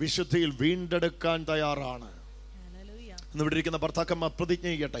 വിശുദ്ധിയിൽ വീണ്ടെടുക്കാൻ തയ്യാറാണ്. ഇവിടെ ഇരിക്കുന്ന ഭർത്താക്കന്മാർ പ്രതിജ്ഞ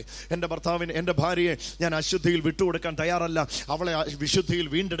ചെയ്യട്ടെ, എൻ്റെ ഭർത്താവിന്, എൻ്റെ ഭാര്യയെ ഞാൻ അശുദ്ധിയിൽ വിട്ടുകൊടുക്കാൻ തയ്യാറല്ല, അവളെ വിശുദ്ധിയിൽ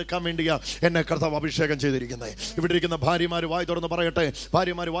വീണ്ടെടുക്കാൻ വേണ്ടിയാ എന്നെ കർത്താവ് അഭിഷേകം ചെയ്തിരിക്കുന്നത്. ഇവിടെ ഇരിക്കുന്ന ഭാര്യമാർ വായി തുറന്ന്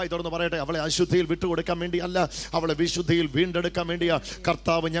പറയട്ടെ, അവളെ അശുദ്ധിയിൽ വിട്ടുകൊടുക്കാൻ വേണ്ടിയല്ല, അവളെ വിശുദ്ധിയിൽ വീണ്ടെടുക്കാൻ വേണ്ടിയാ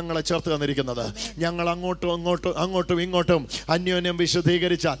കർത്താവ് ഞങ്ങളെ ചേർത്ത് തന്നിരിക്കുന്നത്. ഞങ്ങൾ അങ്ങോട്ടും ഇങ്ങോട്ടും അന്യോന്യം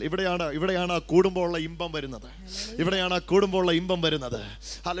വിശുദ്ധീകരിച്ചാൽ ഇവിടെയാണ് ആ കൂടുമ്പോഴുള്ള ഇമ്പം വരുന്നത്.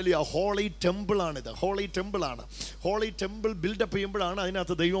 ഹല്ലേലൂയ. ഹോളി ടെമ്പിൾ ആണിത്. ഹോളി ടെമ്പിൾ ബിൽഡപ്പ് ചെയ്യുമ്പോഴാണ്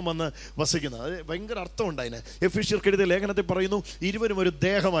അതിനകത്ത് ദൈവം വന്ന് വസിക്കുന്നത്. അത് ഭയങ്കര അർത്ഥമുണ്ട് അതിന്. എഫീഷ്യർക്ക് എഴുതിയ ലേഖനത്തിൽ പറയുന്നു, ഇരുവരും ഒരു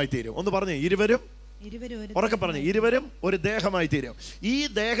ദേഹമായി തീരും. ഒന്ന് പറഞ്ഞേ, ഇരുവരും ഒരു ദേഹമായി തീരും. ഈ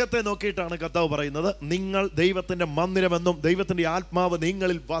ദേഹത്തെ നോക്കിയിട്ടാണ് കർത്താവ് പറയുന്നത്, നിങ്ങൾ ദൈവത്തിന്റെ മന്ദിരമെന്നും ദൈവത്തിന്റെ ആത്മാവ്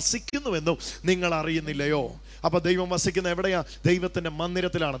നിങ്ങളിൽ വസിക്കുന്നുവെന്നും നിങ്ങൾ അറിയുന്നില്ലയോ? അപ്പൊ ദൈവം വസിക്കുന്ന എവിടെയാ? ദൈവത്തിന്റെ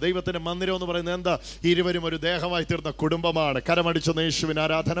മന്ദിരത്തിലാണ്. ദൈവത്തിന്റെ മന്ദിരം എന്ന് പറയുന്നത് എന്താ? ഇരുവരും ഒരു ദേഹമായി തീർന്ന കുടുംബമാണ്. കരമടിച്ചൊന്ന് യേശുവിന്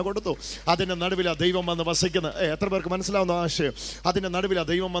ആരാധന കൊടുത്തു. അതിന്റെ നടുവിലാ ദൈവം വന്ന് വസിക്കുന്നത്. എത്ര പേർക്ക് മനസ്സിലാവുന്ന ആശയം? അതിന്റെ നടുവിലാ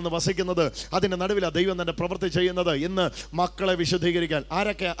ദൈവം വന്ന് വസിക്കുന്നത്. അതിന്റെ നടുവിലാ ദൈവം തന്നെ പ്രവൃത്തി ചെയ്യുന്നത്. ഇന്ന് മക്കളെ വിശുദ്ധീകരിക്കാൻ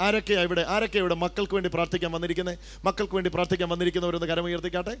ആരൊക്കെയാ ഇവിടെ മക്കൾക്ക് വേണ്ടി പ്രാർത്ഥിക്കാൻ വന്നിരിക്കുന്നത്? മക്കൾക്ക് വേണ്ടി പ്രാർത്ഥിക്കാൻ വന്നിരിക്കുന്നവരൊന്ന്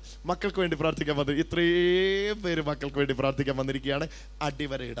കരമുയർത്തിക്കാട്ടെ. മക്കൾക്ക് വേണ്ടി പ്രാർത്ഥിക്കാൻ ഇത്രയും പേര് മക്കൾക്ക് വേണ്ടി പ്രാർത്ഥിക്കാൻ വന്നിരിക്കുകയാണ്.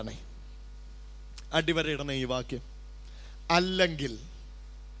 അടിവരയിടണേ ഈ വാക്യം. അല്ലെങ്കിൽ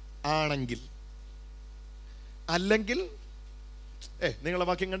നിങ്ങളെ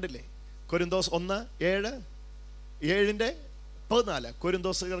വാക്യം കണ്ടില്ലേ? കൊരിന്തോസ് 1:7-14.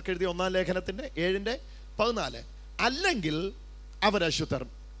 കൊരിന്തോസുകാർക്ക് എഴുതിയ 1-ാം ലേഖനത്തിന്റെ 7:14. അല്ലെങ്കിൽ അവർ അശുദ്ധർ,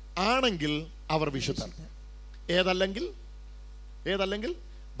 ആണെങ്കിൽ അവർ വിശുദ്ധർ. ഏതല്ലെങ്കിൽ?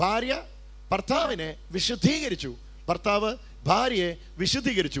 ഭാര്യ ഭർത്താവിനെ വിശുദ്ധീകരിച്ചു, ഭർത്താവ് ഭാര്യയെ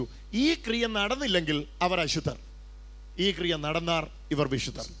വിശുദ്ധീകരിച്ചു. ഈ ക്രിയ നടന്നില്ലെങ്കിൽ അവർ അശുദ്ധർ, ഈ ക്രിയ നടന്നാർ ഇവർ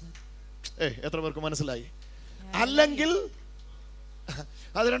വിശുദ്ധർ. എത്ര പേർക്ക് മനസ്സിലായി? അല്ലെങ്കിൽ,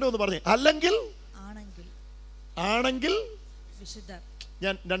 അത് രണ്ടും ഒന്ന് പറഞ്ഞു. ആണെങ്കിൽ വിശുദ്ധർ.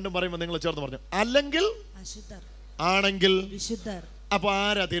 ഞാൻ രണ്ടും പറയുമ്പോൾ നിങ്ങൾ ചേർന്ന് പറഞ്ഞു. അല്ലെങ്കിൽ, ആണെങ്കിൽ വിശുദ്ധർ. അപ്പൊ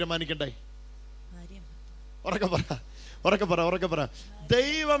ആരാ തീരുമാനിക്കണ്ടേ? ഉറക്കെ പറ.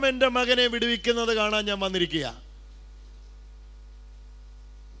 ദൈവം എന്റെ മകനെ വിടുവിക്കുന്നത് കാണാൻ ഞാൻ വന്നിരിക്കുക.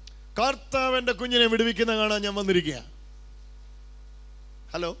 കർത്താവ് എന്റെ കുഞ്ഞിനെ വിടുവിക്കുന്ന കാണാൻ ഞാൻ വന്നിരിക്കുക.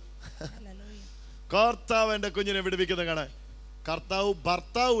 ഹലോ, കർത്താവ് എന്റെ കുഞ്ഞിനെ വിടുവിക്കുന്ന കാണാൻ,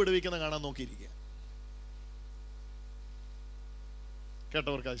 ഭർത്താവ് വിടുവിക്കുന്ന കാണാൻ നോക്കിയിരിക്കുക.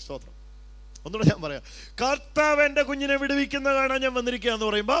 കേട്ടവർക്ക് സ്തോത്രം. ഒന്നുകൂടെ ഞാൻ പറയാം. കർത്താവ് എന്റെ കുഞ്ഞിനെ വിടുവിക്കുന്ന കാണാൻ ഞാൻ വന്നിരിക്കുക എന്ന്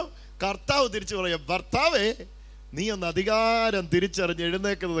പറയുമ്പോ കർത്താവ് തിരിച്ചു പറയാം, ഭർത്താവേ നീ ഒന്ന് അധികാരം തിരിച്ചറിഞ്ഞ്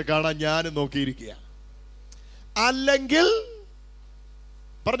എഴുന്നേക്കുന്നത് കാണാൻ ഞാനും നോക്കിയിരിക്കുക. അല്ലെങ്കിൽ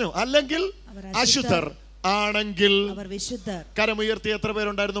അശുദ്ധർ, ആണെങ്കിൽ വിശുദ്ധർ. കരമുയർത്തി എത്ര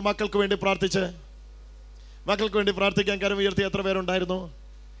പേരുണ്ടായിരുന്നു മക്കൾക്ക് വേണ്ടി പ്രാർത്ഥിക്കാൻ കരമുയർത്തി എത്ര പേരുണ്ടായിരുന്നു?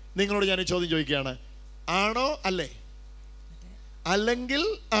 നിങ്ങളോട് ഞാൻ ചോദ്യം ചോദിക്കുകയാണ്. ആണോ അല്ലേ? അല്ലെങ്കിൽ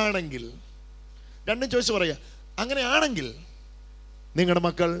ആണെങ്കിൽ രണ്ടും ചോദിച്ചു പറയാ. അങ്ങനെ ആണെങ്കിൽ നിങ്ങളുടെ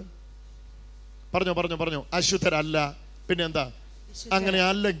മക്കൾ പറഞ്ഞോ അശുദ്ധരല്ല. പിന്നെ എന്താ? അങ്ങനെ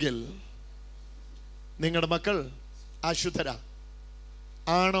അല്ലെങ്കിൽ നിങ്ങളുടെ മക്കൾ അശുദ്ധരാ.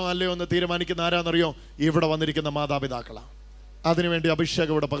 ആണോ അല്ലയോ എന്ന് തീരുമാനിക്കുന്ന ആരാന്നറിയോ? ഇവിടെ വന്നിരിക്കുന്ന മാതാപിതാക്കളാ. അതിനുവേണ്ടി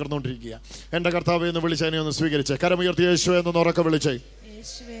അഭിഷേകം ഇവിടെ പകർന്നുകൊണ്ടിരിക്കുക. എന്റെ കർത്താവേ എന്ന് വിളിച്ചതിനെ ഒന്ന് സ്വീകരിച്ചേ. കരമുയർത്തി യേശുവേ എന്ന് ഉറക്കെ വിളിച്ചേ.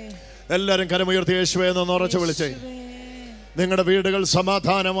 എല്ലാരും കരമുയർത്തി യേശുവേ എന്ന് ഉറച്ചു വിളിച്ചേ. നിങ്ങളുടെ വീടുകൾ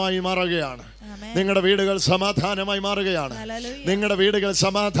സമാധാനമായി മാറുകയാണ്. നിങ്ങളുടെ വീടുകൾ സമാധാനമായി മാറുകയാണ്. നിങ്ങളുടെ വീടുകൾ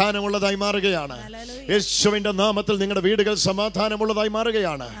സമാധാനമുള്ളതായി മാറുകയാണ്. യേശുവിന്റെ നാമത്തിൽ നിങ്ങളുടെ വീടുകൾ സമാധാനമുള്ളതായി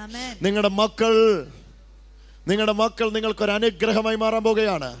മാറുകയാണ്. നിങ്ങളുടെ മക്കൾ നിങ്ങൾക്കൊരു അനുഗ്രഹമായി മാറാൻ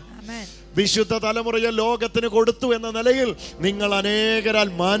പോകുകയാണ്. വിശുദ്ധ തലമുറയെ ലോകത്തിന് കൊടുത്തു എന്ന നിലയിൽ നിങ്ങൾ അനേകരാൽ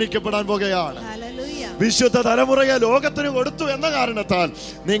മാനിക്കപ്പെടാൻ പോകുകയാണ്. വിശുദ്ധ തലമുറയെ ലോകത്തിന് കൊടുത്തു എന്ന കാരണത്താൽ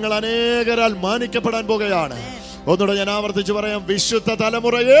നിങ്ങൾ അനേകരാൽ മാനിക്കപ്പെടാൻ പോകുകയാണ്. ഒന്നുകൂടെ ഞാൻ ആവർത്തിച്ച് പറയാം, വിശുദ്ധ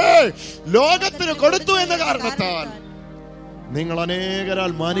തലമുറയെ ലോകത്തിന് കൊടുത്തു എന്ന കാരണത്താൽ നിങ്ങൾ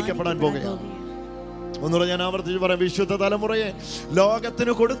അനേകരാൽ മാനിക്കപ്പെടാൻ പോകുകയാണ്. ഒന്നുകൂടെ ഞാൻ ആവർത്തിച്ച് പറയാം, വിശുദ്ധ തലമുറയെ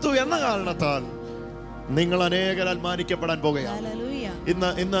ലോകത്തിന് കൊടുത്തു എന്ന കാരണത്താൽ നിങ്ങൾ അനേകരാൽ മാനിക്കപ്പെടാൻ പോകുകയാണ്.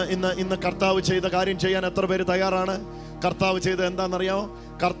 ഇന്ന് കർത്താവ് ചെയ്ത കാര്യം ചെയ്യാൻ എത്ര പേര് തയ്യാറാണ്? കർത്താവ് ചെയ്തത് എന്താണെന്നറിയാമോ?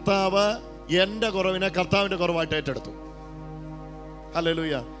 കർത്താവ് എന്റെ കുറവിനെ കർത്താവിന്റെ കുറവായിട്ട് ഏറ്റെടുത്തു.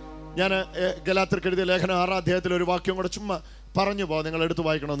 ഹല്ലേലൂയ. ഞാൻ ഗലാത്യർക്ക് എഴുതിയ ലേഖനം 6-ാം അധ്യായത്തിൽ ഒരു വാക്യം കൂടെ ചുമ്മാ പറഞ്ഞു പോകാം, നിങ്ങൾ എടുത്തു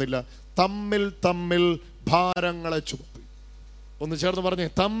വായിക്കണമെന്നില്ല. തമ്മിൽ ഭാരങ്ങളെ ചുമപ്പീൻ. ഒന്ന് ചേർന്ന് പറഞ്ഞേ,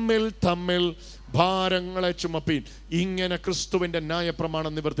 തമ്മിൽ ഭാരങ്ങളെ ചുമപ്പീൻ, ഇങ്ങനെ ക്രിസ്തുവിന്റെ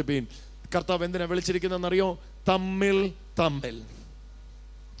ന്യായപ്രമാണം നിവർത്തിപ്പീൻ. കർത്താവ് എന്തിനാ വിളിച്ചിരിക്കുന്നതെന്നറിയോ? തമ്മിൽ.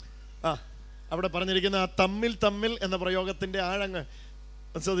 അവിടെ പറഞ്ഞിരിക്കുന്ന ആ തമ്മിൽ എന്ന പ്രയോഗത്തിന്റെ ആഴങ്ങ്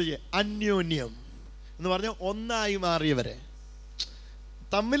ശ്രദ്ധിച്ചേ. അന്യോന്യം എന്ന് പറഞ്ഞ ഒന്നായി മാറിയവരെ.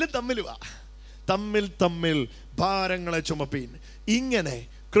 തമ്മിൽ ഭാരങ്ങളെ ചുമപ്പീൻ, ഇങ്ങനെ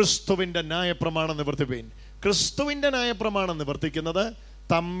ക്രിസ്തുവിന്റെ ന്യായപ്രമാണം നിവർത്തിപ്പീൻ. ക്രിസ്തുവിന്റെ ന്യായപ്രമാണം നിവർത്തിക്കുന്നത്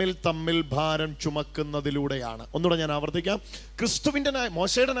തമ്മിൽ ഭാരം ചുമക്കുന്നതിലൂടെയാണ്. ഒന്നുകൂടെ ഞാൻ ആവർത്തിക്കാം. ക്രിസ്തുവിന്റെ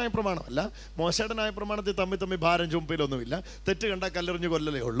മോശയുടെ ന്യായപ്രമാണമല്ല. മോശയുടെ ന്യായപ്രമാണത്തിൽ തമ്മിൽ ഭാരം ചുമപ്പിലൊന്നുമില്ല. തെറ്റ് കണ്ടാൽ കല്ലെറിഞ്ഞു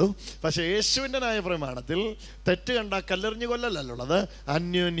കൊല്ലലേ ഉള്ളൂ. പക്ഷെ യേശുവിന്റെ ന്യായപ്രമാണത്തിൽ തെറ്റ് കണ്ടാൽ കല്ലെറിഞ്ഞു കൊല്ലലുള്ളത്,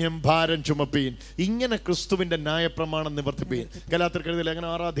 അന്യോന്യം ഭാരം ചുമപ്പീൻ, ഇങ്ങനെ ക്രിസ്തുവിന്റെ ന്യായപ്രമാണം നിവർത്തിപ്പീൻ. ഗലാത്യർക്ക് എഴുതിയ ലേഖനം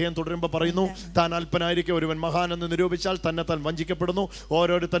 6-ാം അധ്യായം തുടരുമ്പോൾ പറയുന്നു, താൻ അല്പനായിരിക്കെ ഒരുവൻ മഹാനെന്ന് നിരൂപിച്ചാൽ തന്നെത്താൻ വഞ്ചിക്കപ്പെടുന്നു.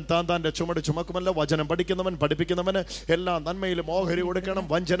 ഓരോരുത്തൻ താൻ്റെ ചുമട് ചുമക്കുമല്ലോ. വചനം പഠിക്കുന്നവൻ പഠിപ്പിക്കുന്നവന് എല്ലാ നന്മയിലും ഓഹരി കൊടുക്കണം.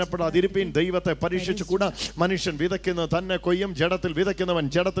 വഞ്ചനപ്പെടാതിരിപ്പീൻ. ദൈവത്തെ പരീക്ഷിച്ചുകൂടാ. മനുഷ്യൻ വിതയ്ക്കുന്നത് തന്നെ കൊയ്യും. ജഡത്തിൽ വിതയ്ക്കുന്നവൻ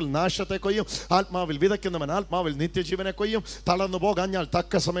ജഡത്തിൽ നാശത്തെ കൊയ്യും. ആത്മാവിൽ വിതയ്ക്കുന്നവൻ ആത്മാവിൽ നിത്യജീവനെ കൊയ്യും. തളർന്നു പോകാഞ്ഞാൽ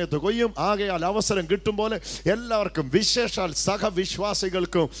തക്ക സമയത്ത് കൊയ്യും. ആകയാൽ അവസരം കിട്ടും പോലെ എല്ലാവർക്കും, വിശേഷാൽ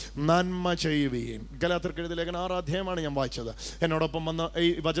സഹവിശ്വാസികൾക്കും നന്മ ചെയ്യുകയും. ഗലാത്യർക്ക് എഴുതിയ ലേഖനം 6-ാം അധ്യായമാണ് ഞാൻ വായിച്ചത്. എന്നോടൊപ്പം വന്ന് ഈ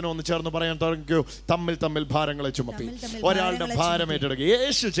വചനം ഒന്ന് ചേർന്ന് പറയാൻ തുടങ്ങിയോ? തമ്മിൽ ഭാരങ്ങളെ ചുമപ്പി. ഒരാളുടെ ഭാരം ഏറ്റെടുക്കുക.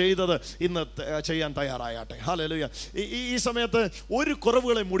 യേശു ചെയ്തത് ഇന്ന് ചെയ്യാൻ തയ്യാറായാട്ടെ. ഹല്ലേലൂയ. ഈ സമയത്ത് ഒരു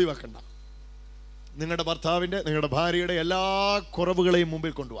കുറവുകളെ മൂടി വെക്കണ്ട. നിങ്ങളുടെ ഭർത്താവിൻ്റെ, നിങ്ങളുടെ ഭാര്യയുടെ എല്ലാ കുറവുകളെയും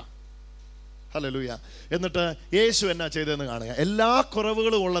മുമ്പിൽ കൊണ്ടുപോവാ. ഹല്ലേലൂയ. എന്നിട്ട് യേശു എന്നാ ചെയ്തതെന്ന് കാണുക. എല്ലാ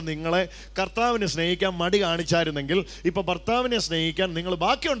കുറവുകളും ഉള്ള നിങ്ങളെ കർത്താവിനെ സ്നേഹിക്കാൻ മടി കാണിച്ചായിരുന്നെങ്കിൽ ഇപ്പൊ ഭർത്താവിനെ സ്നേഹിക്കാൻ നിങ്ങൾ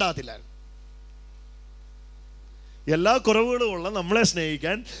ബാക്കി ഉണ്ടാകത്തില്ലായിരുന്നു. എല്ലാ കുറവുകളും ഉള്ള നമ്മളെ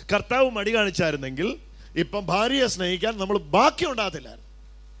സ്നേഹിക്കാൻ കർത്താവ് മടി കാണിച്ചായിരുന്നെങ്കിൽ ഇപ്പം ഭാര്യയെ സ്നേഹിക്കാൻ നമ്മൾ ബാക്കി ഉണ്ടാകത്തില്ലായിരുന്നു.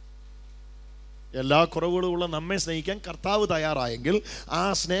 എല്ലാ കുറവുകളുമുള്ള നമ്മെ സ്നേഹിക്കാൻ കർത്താവ് തയ്യാറായെങ്കിൽ ആ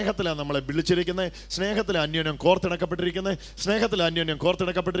സ്നേഹത്തിലാണ് നമ്മളെ വിളിച്ചിരിക്കുന്നത്. സ്നേഹത്തിൽ അന്യോന്യം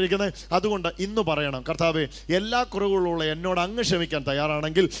കോർത്തിണക്കപ്പെട്ടിരിക്കുന്നത്. അതുകൊണ്ട് ഇന്ന് പറയണം, കർത്താവേ, എല്ലാ കുറവുകളുള്ള എന്നോട് അങ്ങ് ക്ഷമിക്കാൻ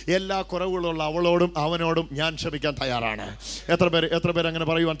തയ്യാറാണെങ്കിൽ എല്ലാ കുറവുകളുള്ള അവളോടും അവനോടും ഞാൻ ക്ഷമിക്കാൻ തയ്യാറാണ്. എത്ര പേര് അങ്ങനെ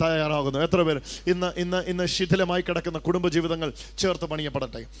പറയുവാൻ തയ്യാറാകുന്നു? എത്ര പേര് ഇന്ന് ശിഥിലമായി കിടക്കുന്ന കുടുംബജീവിതങ്ങൾ ചേർത്ത്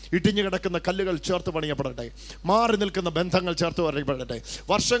പണിയപ്പെടട്ടെ. ഇടിഞ്ഞു കിടക്കുന്ന കല്ലുകൾ ചേർത്ത് പണിയപ്പെടട്ടെ. മാറി നിൽക്കുന്ന ബന്ധങ്ങൾ ചേർത്ത് പണിയപ്പെടട്ടെ.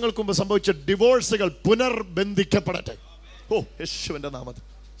 വർഷങ്ങൾക്ക് മുമ്പ് സംഭവിച്ച ഡിവോഴ്സുകൾ പുനർബന്ധിക്കപ്പെടട്ടെ. യേശുവിന്റെ നാമത്തിൽ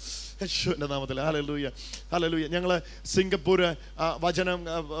ഹല്ലേലൂയ. ഞങ്ങൾ സിംഗപ്പൂർ വചനം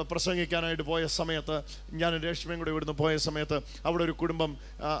പ്രസംഗിക്കാനായിട്ട് പോയ സമയത്ത്, ഞാൻ രേഷ്മയും കൂടെ ഇവിടുന്ന് പോയ സമയത്ത് അവിടെ ഒരു കുടുംബം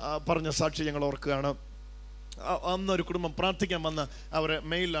പറഞ്ഞ സാക്ഷി ഞങ്ങൾ ഓർക്കുകയാണ്. അന്നൊരു കുടുംബം പ്രാർത്ഥിക്കാൻ വന്ന് അവർ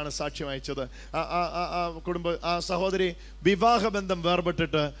മെയിലാണ് സാക്ഷ്യം അയച്ചത്. ആ സഹോദരി വിവാഹബന്ധം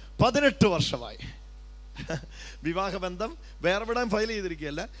വേർപെട്ടിട്ട് 18 വർഷമായി. വിവാഹബന്ധം വേർപെടാൻ ഫയൽ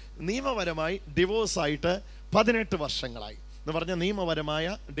ചെയ്തിരിക്കുകയല്ല, നിയമപരമായി ഡിവോഴ്സായിട്ട് 18 വർഷങ്ങളായി എന്ന് പറഞ്ഞാൽ നിയമപരമായ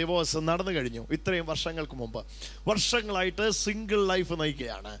ഡിവോഴ്സ് നടന്നു കഴിഞ്ഞു. ഇത്രയും വർഷങ്ങൾക്ക് മുമ്പ് വർഷങ്ങളായിട്ട് സിംഗിൾ ലൈഫ്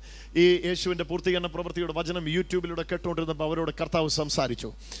നയിക്കുകയാണ്. ഈ യേശുവിൻ്റെ പൂർത്തീകരണ പ്രവൃത്തിയുടെ വചനം യൂട്യൂബിലൂടെ കേട്ടുകൊണ്ടിരുന്നപ്പോൾ അവരോട് കർത്താവ് സംസാരിച്ചു.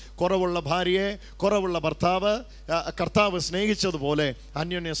 കുറവുള്ള ഭാര്യയെ കുറവുള്ള ഭർത്താവ് കർത്താവ് സ്നേഹിച്ചതുപോലെ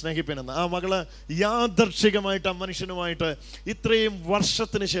അന്യോന്യം സ്നേഹിപ്പിനെന്ന്. ആ മകള് യാദർച്ഛികമായിട്ട് ആ മനുഷ്യനുമായിട്ട് ഇത്രയും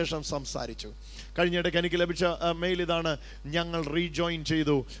വർഷത്തിന് ശേഷം സംസാരിച്ചു. കഴിഞ്ഞിടയ്ക്ക് എനിക്ക് ലഭിച്ച മെയിൽ ഇതാണ്: ഞങ്ങൾ റീജോയിൻ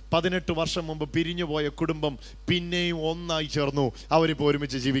ചെയ്തു. 18 വർഷം മുമ്പ് പിരിഞ്ഞുപോയ കുടുംബം പിന്നെയും ഒന്നായി ചേർന്നു. അവരിപ്പോൾ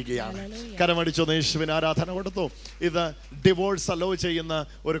ഒരുമിച്ച് ജീവിക്കുകയാണ്. കരമടിച്ചൊന്ന് യേശുവിന് ആരാധന കൊടുത്തു. ഇത് ഡിവോഴ്സ് അലോ ചെയ്യുന്ന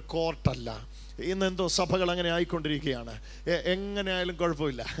ഒരു കോർട്ടല്ല. ഇന്നെന്തോ സഭകൾ അങ്ങനെ ആയിക്കൊണ്ടിരിക്കുകയാണ്. എങ്ങനെ ആയാലും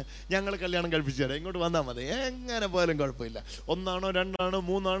കുഴപ്പമില്ല, ഞങ്ങൾ കല്യാണം കഴിപ്പിച്ചു തരാം, ഇങ്ങോട്ട് വന്നാൽ മതി, എങ്ങനെ പോയാലും കുഴപ്പമില്ല. 1 ആണോ 2 ആണോ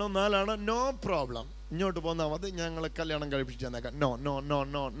 3 ആണോ 4 ആണോ, നോ പ്രോബ്ലം. ഇങ്ങോട്ട് പോന്നാൽ മതി, ഞങ്ങൾ കല്യാണം കഴിപ്പിച്ച് തന്നേക്കാം. No no no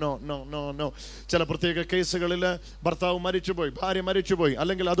no no no no no. ചില പ്രത്യേക കേസുകളിൽ ഭർത്താവ് മരിച്ചുപോയി, ഭാര്യ മരിച്ചുപോയി,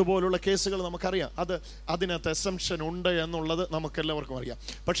 അല്ലെങ്കിൽ അതുപോലുള്ള കേസുകൾ നമുക്കറിയാം. അതിനകത്ത് എസംഷൻ ഉണ്ട് എന്നുള്ളത് നമുക്കെല്ലാവർക്കും അറിയാം.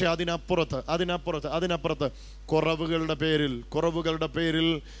 പക്ഷെ അതിനപ്പുറത്ത് കുറവുകളുടെ പേരിൽ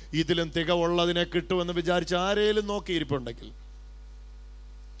ഇതിലും തികവുള്ളതിനെ കിട്ടുമെന്ന് വിചാരിച്ച് ആരേലും നോക്കിയിരിപ്പുണ്ടെങ്കിൽ,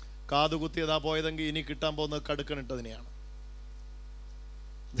 കാതുകുത്തിയതാ പോയതെങ്കിൽ ഇനി കിട്ടാൻ പോകുന്നത് കടുക്കണിട്ടതിനെയാണ്.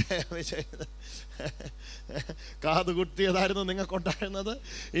 കാതുകുത്തിയതായിരുന്നു നിങ്ങൾക്കുണ്ടായിരുന്നത്,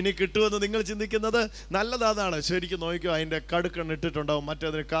 ഇനി കിട്ടുമെന്ന് നിങ്ങൾ ചിന്തിക്കുന്നത് നല്ലതാണ്. ശരിക്കും നോക്കിയോ, അതിൻ്റെ കടുക്കണ്ണിട്ടിട്ടുണ്ടാവും,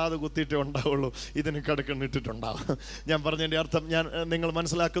 മറ്റേതിന് കാത് കുത്തിയിട്ടേ ഉണ്ടാവുള്ളൂ, ഇതിന് കടുക്കണ്ണിട്ടിട്ടുണ്ടാവും. ഞാൻ പറഞ്ഞതിൻ്റെ അർത്ഥം നിങ്ങൾ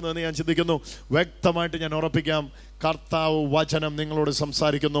മനസ്സിലാക്കുന്നുവെന്ന് ഞാൻ ചിന്തിക്കുന്നു. വ്യക്തമായിട്ട് ഞാൻ ഉറപ്പിക്കാം, കർത്താവ് വചനം നിങ്ങളോട്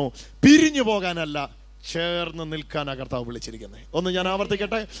സംസാരിക്കുന്നു. പിരിഞ്ഞു പോകാനല്ല, ചേർന്ന് നിൽക്കാനാ കർത്താവ് വിളിച്ചിരിക്കുന്നത്. ഒന്ന് ഞാൻ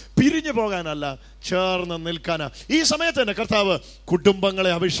ആവർത്തിക്കട്ടെ, പിരിഞ്ഞു പോകാനല്ല, ചേർന്ന് നിൽക്കാനാ. ഈ സമയത്ത് തന്നെ കർത്താവ്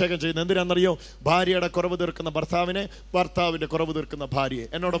കുടുംബങ്ങളെ അഭിഷേകം ചെയ്യുന്നത് എന്തിനാണെന്നറിയോ? ഭാര്യയുടെ കുറവ് തീർക്കുന്ന ഭർത്താവിനെ, ഭർത്താവിന്റെ കുറവ് തീർക്കുന്ന ഭാര്യയെ.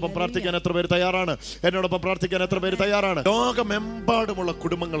 എന്നോടൊപ്പം പ്രാർത്ഥിക്കാൻ എത്ര പേര് തയ്യാറാണ്? ലോകമെമ്പാടുമുള്ള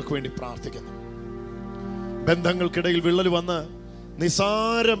കുടുംബങ്ങൾക്ക് വേണ്ടി പ്രാർത്ഥിക്കുന്നു. ബന്ധങ്ങൾക്കിടയിൽ വിള്ളൽ വന്ന്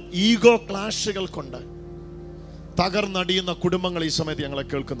നിസാരം ഈഗോ ക്ലാഷുകൾ കൊണ്ട് തകർന്നടിയുന്ന കുടുംബങ്ങൾ ഈ സമയത്ത് ഞങ്ങളെ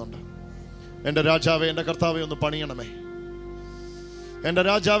കേൾക്കുന്നുണ്ട്. എൻ്റെ രാജാവേ, എൻ്റെ കർത്താവെ ഒന്ന് പണിയണമേ. എൻ്റെ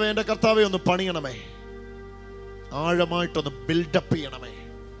രാജാവേ, എൻ്റെ കർത്താവെ ഒന്ന് പണിയണമേ. ആഴമായിട്ടൊന്ന് ബിൽഡപ്പ്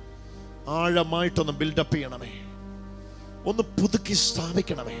ചെയ്യണമേ. ഒന്ന് പുതുക്കി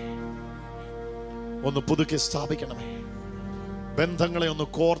സ്ഥാപിക്കണമേ. ബന്ധങ്ങളെ ഒന്ന്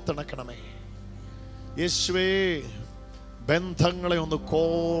കോർത്തിണക്കണമേ. യേശുവേ, ബന്ധങ്ങളെ ഒന്ന്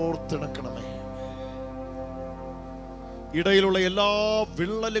കോർത്തിണക്കണമേ. ഇടയിലുള്ള എല്ലാ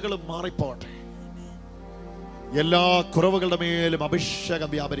വിള്ളലുകളും മാറിപ്പോട്ടെ. എല്ലാ കുറവുകളുടെ മേലും അഭിഷേകം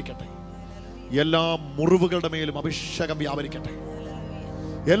വ്യാപരിക്കട്ടെ. എല്ലാ മുറിവുകളുടെ മേലും അഭിഷേകം വ്യാപരിക്കട്ടെ.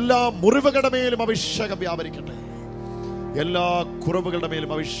 എല്ലാ മുറിവുകളുടെ മേലും അഭിഷേകം വ്യാപരിക്കട്ടെ. എല്ലാ കുറവുകളുടെ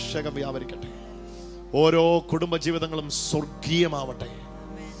മേലും അഭിഷേകം വ്യാപരിക്കട്ടെ. ഓരോ കുടുംബജീവിതങ്ങളും സ്വർഗീയമാവട്ടെ.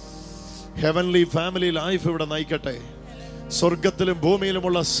 ഹെവൻലി ഫാമിലി ലൈഫ് ഇവിടെ നയിക്കട്ടെ. സ്വർഗത്തിലും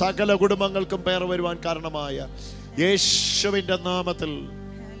ഭൂമിയിലുമുള്ള സകല കുടുംബങ്ങൾക്കും പേർ വരുവാൻ കാരണമായ യേശുവിന്റെ നാമത്തിൽ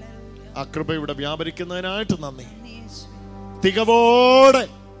ആ കൃപ ഇവിടെ വ്യാപരിക്കുന്നതിനായിട്ട് നന്ദി. തികവോടെ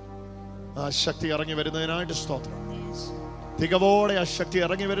ആ ശക്തി ഇറങ്ങി വരുന്നതിനായിട്ട് സ്തോത്രം. തികവോടെ ആ ശക്തി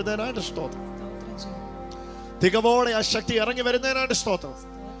ഇറങ്ങി വരുന്നതിനായിട്ട് സ്തോത്രം.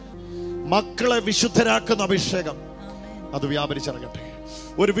 മക്കളെ വിശുദ്ധരാക്കുന്ന അഭിഷേകം അത് വ്യാപരിച്ചിറങ്ങട്ടെ.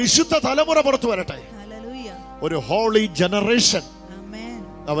 ഒരു വിശുദ്ധ തലമുറ പുറത്തു വരട്ടെ. ഒരു ഹോളി ജനറേഷൻ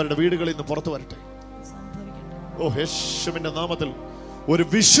അവരുടെ വീടുകളിൽ നിന്ന് പുറത്തു വരട്ടെ. ഓ, യേശുവിന്റെ നാമത്തിൽ ഒരു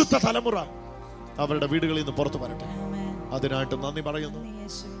വിശുദ്ധ തലമുറ അവരുടെ വീടുകളിൽ നിന്ന് പുറത്തു വരട്ടെ. അതിനായിട്ട് നന്ദി പറയുന്നു,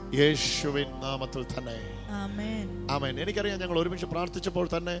 യേശുവിൻ നാമത്തിൽ തന്നെ. ആമേൻ. എനിക്കറിയാം, ഞങ്ങൾ ഒരുമിച്ച് പ്രാർത്ഥിച്ചപ്പോൾ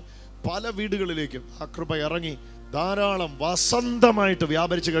തന്നെ പല വീടുകളിലേക്കും ആ കൃപ ഇറങ്ങി ധാരാളം വസന്തമായിട്ട്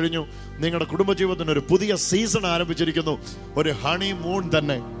വ്യാപരിച്ചു കഴിഞ്ഞു. നിങ്ങളുടെ കുടുംബജീവിതത്തിന് ഒരു പുതിയ സീസൺ ആരംഭിച്ചിരിക്കുന്നു. ഒരു ഹണിമൂൺ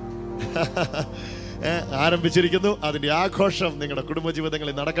തന്നെ ആരംഭിച്ചിരിക്കുന്നു. അതിന്റെ ആഘോഷം നിങ്ങളുടെ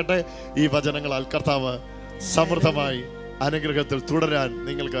കുടുംബജീവിതങ്ങളിൽ നടക്കട്ടെ. ഈ വചനങ്ങളാൽ കർത്താവ് സമൃദ്ധമായി അനുഗ്രഹത്തിൽ തുടരാൻ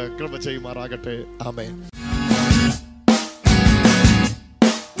നിങ്ങൾക്ക് കൃപ ചെയ്യുമാറാകട്ടെ. ആമേൻ.